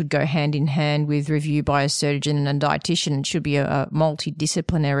review should go hand in hand with review by a surgeon and a dietitian. It should be a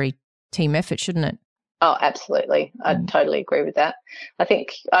multidisciplinary team effort, shouldn't it? Oh, absolutely. I totally agree with that. I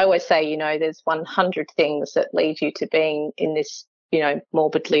think I always say, there's 100 things that lead you to being in this,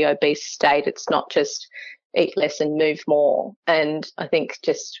 morbidly obese state. It's not just eat less and move more. And I think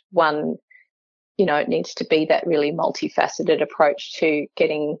just one, it needs to be that really multifaceted approach to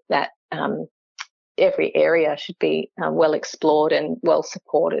getting that, every area should be well explored and well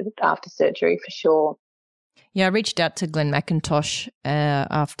supported after surgery for sure. Yeah, I reached out to Glenn McIntosh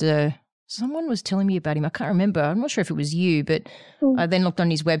after someone was telling me about him. I can't remember. I'm not sure if it was you, but I then looked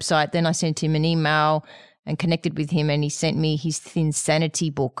on his website. Then I sent him an email and connected with him, and he sent me his Thin Sanity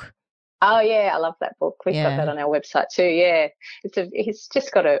book. Oh, yeah, I love that book. We've got that on our website too, yeah. He's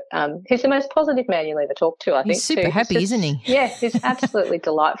just got he's the most positive man you'll ever talk to, I think. He's super happy, isn't he? Yeah, he's absolutely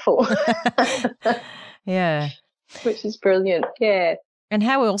delightful. Yeah. Which is brilliant, yeah. And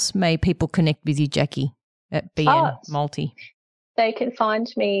how else may people connect with you, Jacqui, at BN Multi? They can find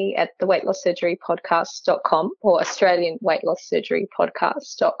me at the weightlosssurgerypodcast.com or Australian Weight Loss Surgery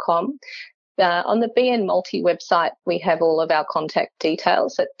Podcast.com. On the BN Multi website, we have all of our contact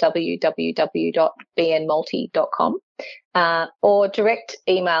details at www.bnmulti.com or direct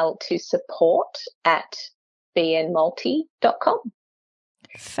email to support@bnmulti.com.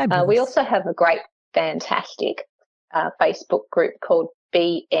 Fabulous. We also have a great, fantastic Facebook group called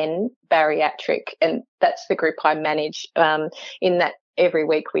BN Bariatric, and that's the group I manage. In that, every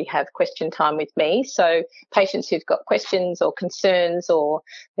week we have question time with me. So patients who've got questions or concerns, or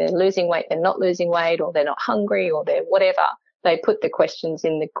they're losing weight, they're not losing weight, or they're not hungry, or they're whatever, they put the questions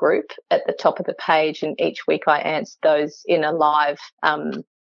in the group at the top of the page, and each week I answer those in a live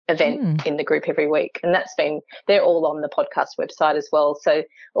event in the group every week. And they're all on the podcast website as well. So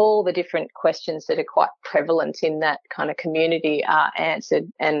all the different questions that are quite prevalent in that kind of community are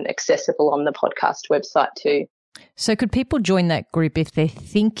answered and accessible on the podcast website too. So could people join that group if they're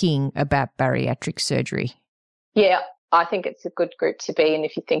thinking about bariatric surgery? Yeah, I think it's a good group to be in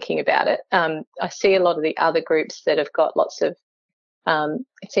if you're thinking about it. I see a lot of the other groups that have got lots of,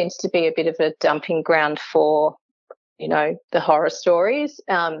 it seems to be a bit of a dumping ground for, the horror stories.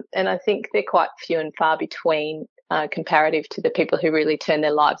 And I think they're quite few and far between comparative to the people who really turn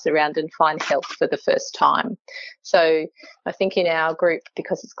their lives around and find health for the first time. So I think in our group,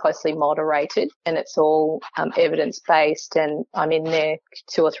 because it's closely moderated and it's all evidence-based, and I'm in there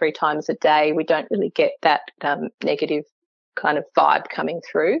 2 or 3 times a day, we don't really get that negative kind of vibe coming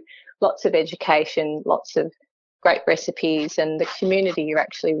through. Lots of education, lots of great recipes, and the community are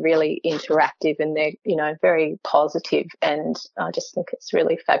actually really interactive, and they're, very positive, and I just think it's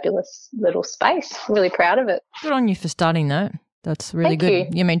really fabulous little space. I'm really proud of it. Good on you for starting that. That's really Thank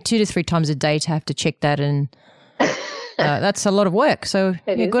good. you. I mean, 2 to 3 times a day to have to check that, and that's a lot of work. So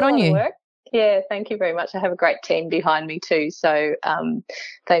good on you. Work. Yeah, thank you very much. I have a great team behind me too, so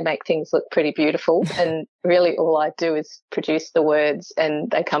they make things look pretty beautiful, and really all I do is produce the words,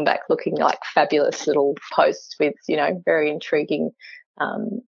 and they come back looking like fabulous little posts with, very intriguing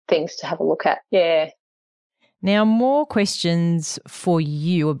things to have a look at. Yeah. Now, more questions for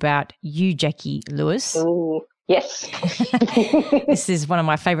you about you, Jacqui Lewis. Ooh. Yes. This is one of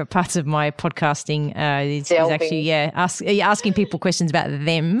my favourite parts of my podcasting. Is actually, asking people questions about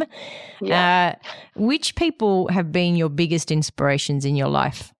them. Yeah. Which people have been your biggest inspirations in your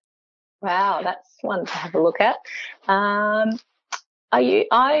life? Wow, that's one to have a look at. I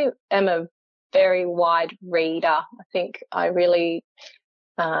am a very wide reader. I think I really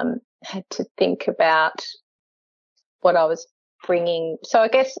had to think about what I was bringing. So I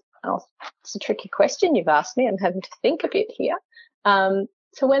guess it's a tricky question you've asked me. I'm having to think a bit here.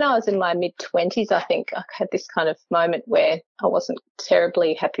 So when I was in my mid-20s, I think I had this kind of moment where I wasn't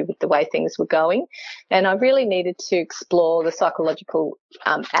terribly happy with the way things were going, and I really needed to explore the psychological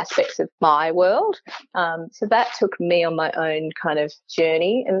aspects of my world. So that took me on my own kind of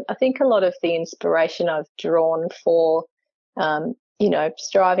journey, and I think a lot of the inspiration I've drawn for,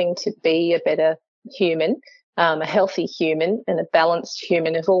 striving to be a better human, a healthy human and a balanced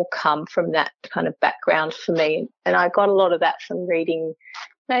human have all come from that kind of background for me. And I got a lot of that from reading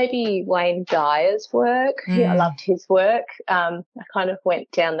maybe Wayne Dyer's work. Yeah, I loved his work. I kind of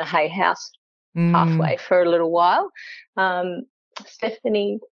went down the Hay House pathway for a little while.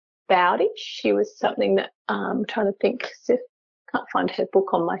 Stephanie Bowdish, she was something that I'm trying to think. Can't find her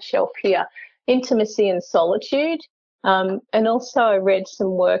book on my shelf here. Intimacy and Solitude. And also I read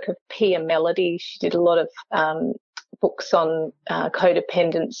some work of Pia Melody. She did a lot of books on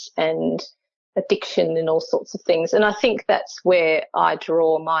codependence and addiction and all sorts of things. And I think that's where I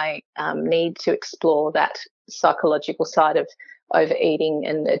draw my need to explore that psychological side of overeating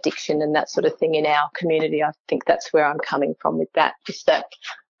and addiction and that sort of thing in our community. I think that's where I'm coming from with that, is that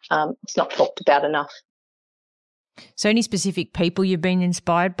it's not talked about enough. So any specific people you've been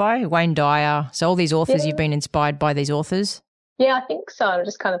inspired by? Wayne Dyer, so all these authors, you've been inspired by these authors? Yeah, I think so. I've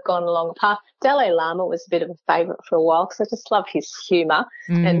just kind of gone along the path. Dalai Lama was a bit of a favourite for a while because I just love his humour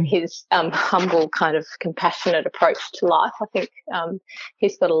and his humble kind of compassionate approach to life. I think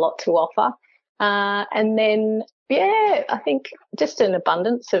he's got a lot to offer. And then, I think just an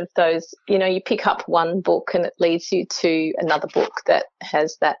abundance of those, you pick up one book and it leads you to another book that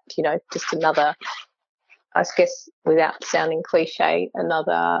has that, just another, I guess, without sounding cliche,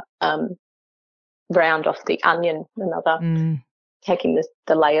 another round off the onion, another taking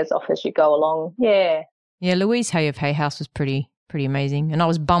the layers off as you go along. Yeah. Yeah, Louise Hay of Hay House was pretty amazing. And I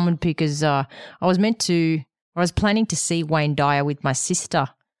was bummed because I was planning to see Wayne Dyer with my sister.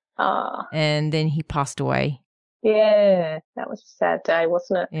 And then he passed away. Yeah, that was a sad day,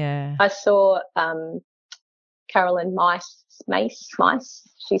 wasn't it? Yeah. I saw Carolyn Mice.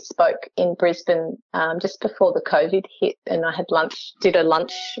 She spoke in Brisbane just before the COVID hit, and I did a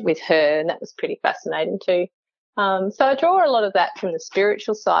lunch with her, and that was pretty fascinating too. So I draw a lot of that from the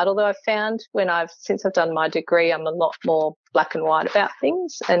spiritual side, although I've found since I've done my degree, I'm a lot more black and white about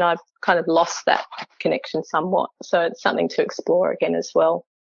things, and I've kind of lost that connection somewhat. So it's something to explore again as well.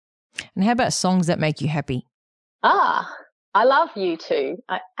 And how about songs that make you happy? I love U2.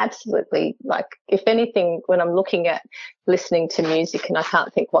 I absolutely, if anything, when I'm looking at listening to music and I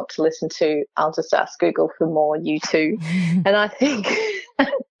can't think what to listen to, I'll just ask Google for more U2. And I think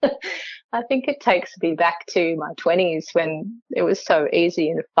it takes me back to my 20s when it was so easy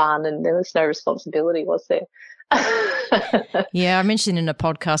and fun and there was no responsibility, was there? Yeah, I mentioned in a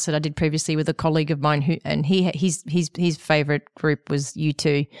podcast that I did previously with a colleague of mine his favourite group was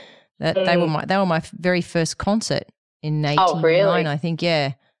U2. They were my very first concert in 89, oh, really? I think,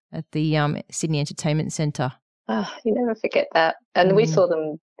 at the Sydney Entertainment Centre. Oh, you never forget that. And we saw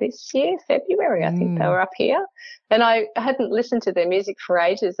them this year, February, I think they were up here. And I hadn't listened to their music for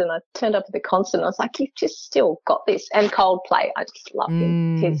ages, and I turned up at the concert and I was like, you've just still got this. And Coldplay, I just love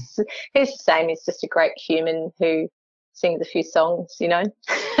him. He's the same. He's just a great human who sings a few songs,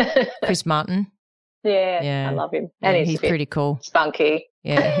 Chris Martin. Yeah, I love him. And he's pretty cool. Spunky.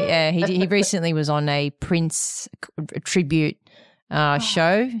 Yeah. He recently was on a Prince tribute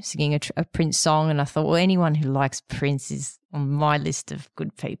show, singing a Prince song, and I thought, well, anyone who likes Prince is on my list of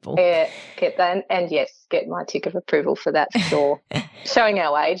good people. Yeah, get that, and yes, get my tick of approval for that for sure. Showing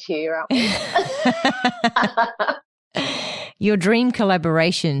our age here, aren't we? Your dream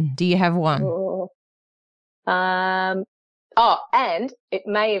collaboration, do you have one? And it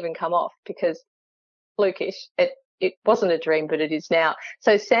may even come off because flukish. It wasn't a dream, but it is now.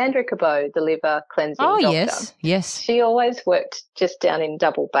 So Sandra Cabot, the liver cleansing doctor. Yes. She always worked just down in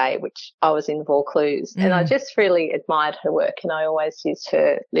Double Bay, which I was in Vaucluse, and I just really admired her work, and I always used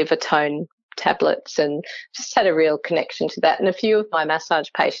her liver tone tablets and just had a real connection to that. And a few of my massage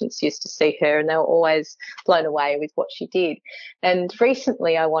patients used to see her, and they were always blown away with what she did. And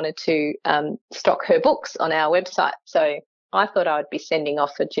recently I wanted to stock her books on our website. So I thought I would be sending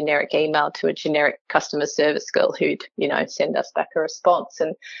off a generic email to a generic customer service girl who'd, send us back a response.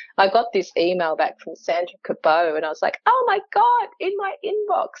 And I got this email back from Sandra Cabot, and I was like, oh, my God, in my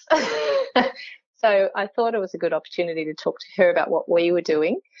inbox. So I thought it was a good opportunity to talk to her about what we were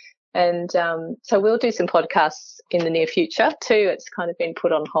doing. And so we'll do some podcasts in the near future too. It's kind of been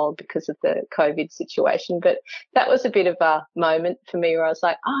put on hold because of the COVID situation. But that was a bit of a moment for me where I was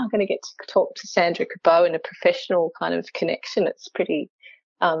like, I'm going to get to talk to Sandra Cabot in a professional kind of connection. It's pretty,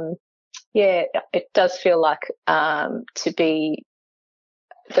 it does feel like that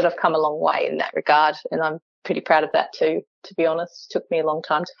I've come a long way in that regard. And I'm pretty proud of that too, to be honest. It took me a long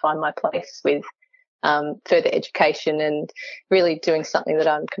time to find my place with further education and really doing something that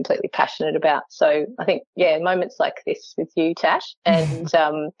I'm completely passionate about. So I think, moments like this with you, Tash, and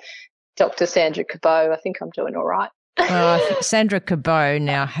Dr. Sandra Cabot, I think I'm doing all right. Well, I think Sandra Cabot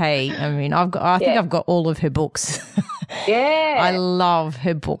now, hey, I mean, I think I've got all of her books. Yeah. I love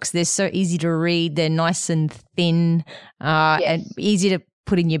her books. They're so easy to read. They're nice and thin and easy to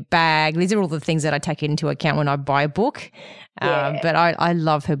put in your bag. These are all the things that I take into account when I buy a book. But I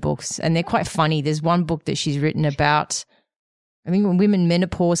love her books, and they're quite funny. There's one book that she's written about, I think, women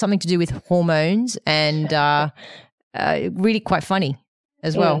menopause, something to do with hormones, and really quite funny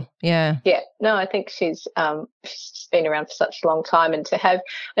as well. Yeah. No, I think she's been around for such a long time,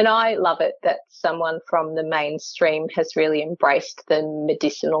 and I love it that someone from the mainstream has really embraced the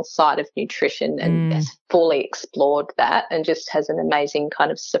medicinal side of nutrition and has fully explored that, and just has an amazing kind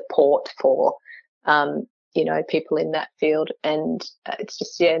of support for people in that field. And it's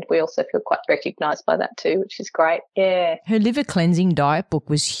just, we also feel quite recognised by that too, which is great. Yeah. Her liver cleansing diet book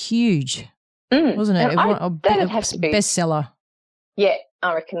was huge, wasn't it? A bestseller. Yeah,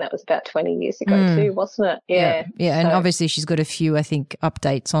 I reckon that was about 20 years ago too, wasn't it? Yeah. Yeah, and obviously she's got a few, I think,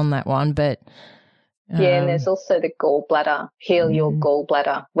 updates on that one, but... and there's also the gallbladder, Heal Your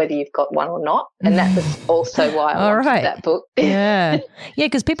Gallbladder, whether you've got one or not. And that was also why I wanted that book. Yeah,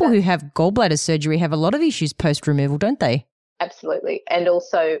 because people who have gallbladder surgery have a lot of issues post-removal, don't they? Absolutely. And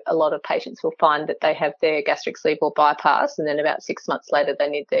also a lot of patients will find that they have their gastric sleeve or bypass, and then about 6 months later they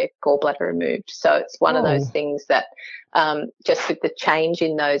need their gallbladder removed. So it's one of those things that just with the change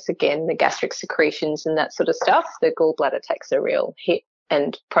in those, again, the gastric secretions and that sort of stuff, the gallbladder takes a real hit,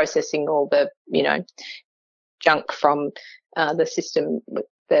 and processing all the, junk from the system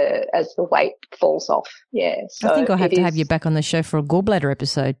as the weight falls off. Yeah. So I think I'll have to have you back on the show for a gallbladder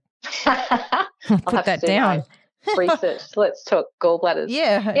episode. Put that down. Research. Let's talk gallbladders.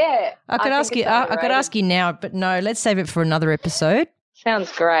 Yeah. I could ask you now, but no, let's save it for another episode. Sounds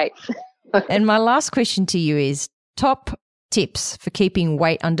great. And my last question to you is top tips for keeping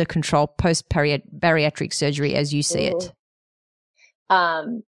weight under control post bariatric surgery as you see it.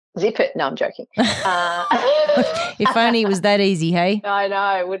 Zip it. No, I'm joking. If only it was that easy, hey? I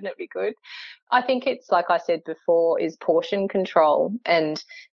know. Wouldn't it be good? I think it's, like I said before, is portion control and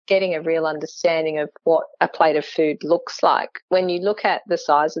getting a real understanding of what a plate of food looks like. When you look at the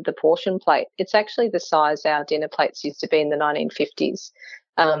size of the portion plate, it's actually the size our dinner plates used to be in the 1950s.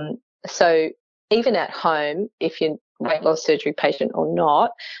 So even at home, if you're a weight loss surgery patient or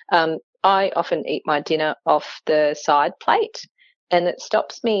not, I often eat my dinner off the side plate. And it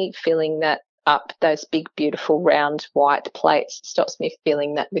stops me filling that up, those big, beautiful, round, white plates. It stops me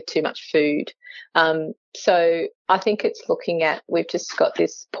filling that with too much food. So I think it's looking at, we've just got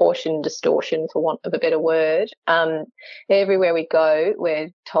this portion distortion, for want of a better word. Everywhere we go, we're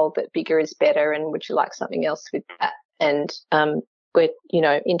told that bigger is better, and would you like something else with that? And we're,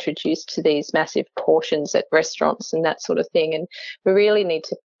 introduced to these massive portions at restaurants and that sort of thing. And we really need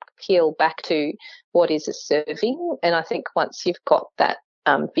to peel back to what is a serving. And I think once you've got that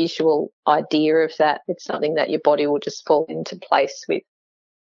visual idea of that, it's something that your body will just fall into place with.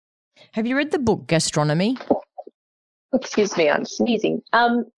 Have you read the book Gastronomy? Excuse me, I'm sneezing.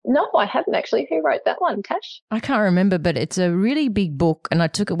 No, I haven't actually. Who wrote that one, Tash? I can't remember, but it's a really big book, and I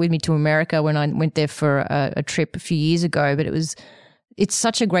took it with me to America when I went there for a trip a few years ago. But it's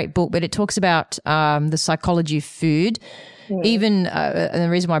such a great book, but it talks about the psychology of food. Even and the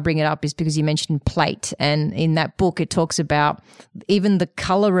reason why I bring it up is because you mentioned plate, and in that book it talks about even the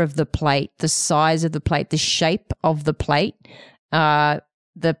color of the plate, the size of the plate, the shape of the plate.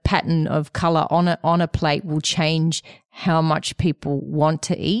 The pattern of color on a plate will change how much people want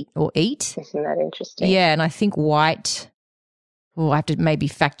to eat or eat. Isn't that interesting? Yeah, and I think white. Well, I have to maybe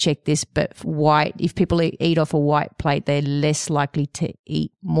fact check this, but white. If people eat off a white plate, they're less likely to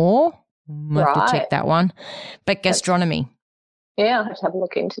eat more. I'll have to check that one. But gastronomy. Yeah, I'll have to have a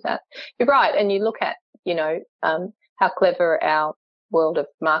look into that. You're right, and you look at how clever our world of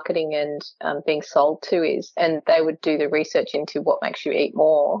marketing and being sold to is, and they would do the research into what makes you eat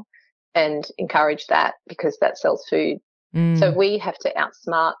more and encourage that because that sells food. So we have to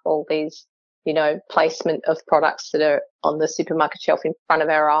outsmart all these, placement of products that are on the supermarket shelf in front of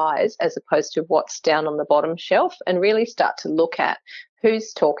our eyes as opposed to what's down on the bottom shelf, and really start to look at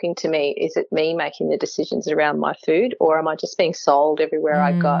who's talking to me. Is it me making the decisions around my food, or am I just being sold everywhere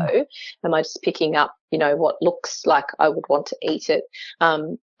I go? Am I just picking up, what looks like I would want to eat it?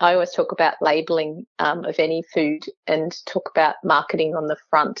 I always talk about labeling of any food and talk about marketing on the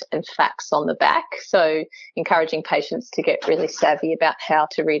front and facts on the back. So encouraging patients to get really savvy about how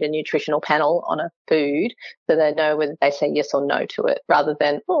to read a nutritional panel on a food so they know whether they say yes or no to it, rather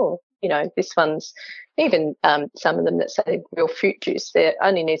than, this one's, even some of them that say real fruit juice, there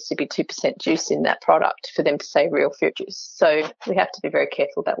only needs to be 2% juice in that product for them to say real fruit juice. So we have to be very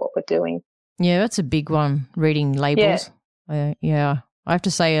careful about what we're doing. Yeah, that's a big one, reading labels. Yeah. I have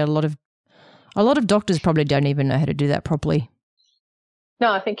to say a lot of doctors probably don't even know how to do that properly.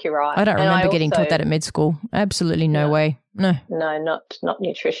 No, I think you're right. I don't remember getting taught that at med school. Absolutely no way. No. No, not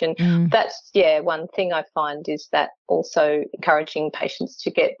nutrition. That's, one thing I find is that also encouraging patients to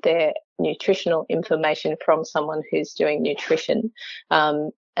get their nutritional information from someone who's doing nutrition.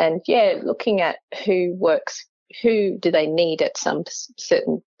 Looking at who do they need at some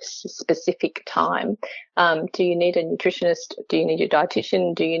certain specific time? Do you need a nutritionist? Do you need your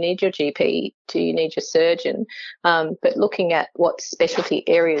dietitian? Do you need your GP? Do you need your surgeon? But looking at what specialty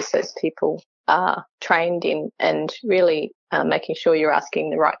areas those people are trained in, and really making sure you're asking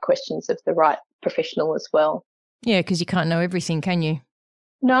the right questions of the right professional as well. Yeah, because you can't know everything, can you?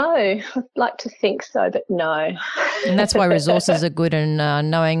 No, I'd like to think so, but no. And that's why resources are good, and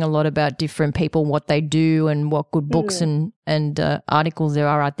knowing a lot about different people, what they do, and what good books and articles there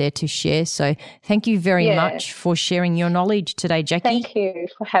are out there to share. So thank you very much for sharing your knowledge today, Jacqui. Thank you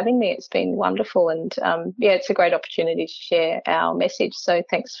for having me. It's been wonderful, and it's a great opportunity to share our message. So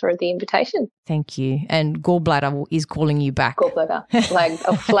thanks for the invitation. Thank you. And gallbladder is calling you back. Gallbladder.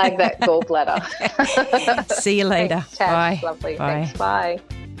 I'll flag that gallbladder. See you later. Thanks, Tash. Bye. Lovely. Bye. Thanks. Bye.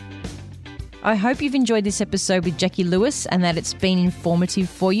 I hope you've enjoyed this episode with Jacqui Lewis and that it's been informative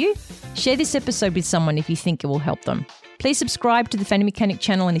for you. Share this episode with someone if you think it will help them. Please subscribe to the Fanny Mechanic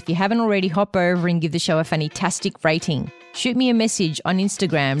channel, and if you haven't already, hop over and give the show a fantastic rating. Shoot me a message on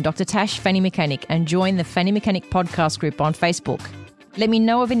Instagram, Dr. Tash Fanny Mechanic, and join the Fanny Mechanic podcast group on Facebook. Let me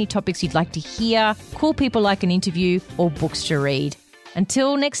know of any topics you'd like to hear, cool people like an interview, or books to read.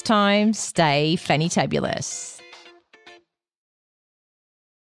 Until next time, stay fanny-tabulous.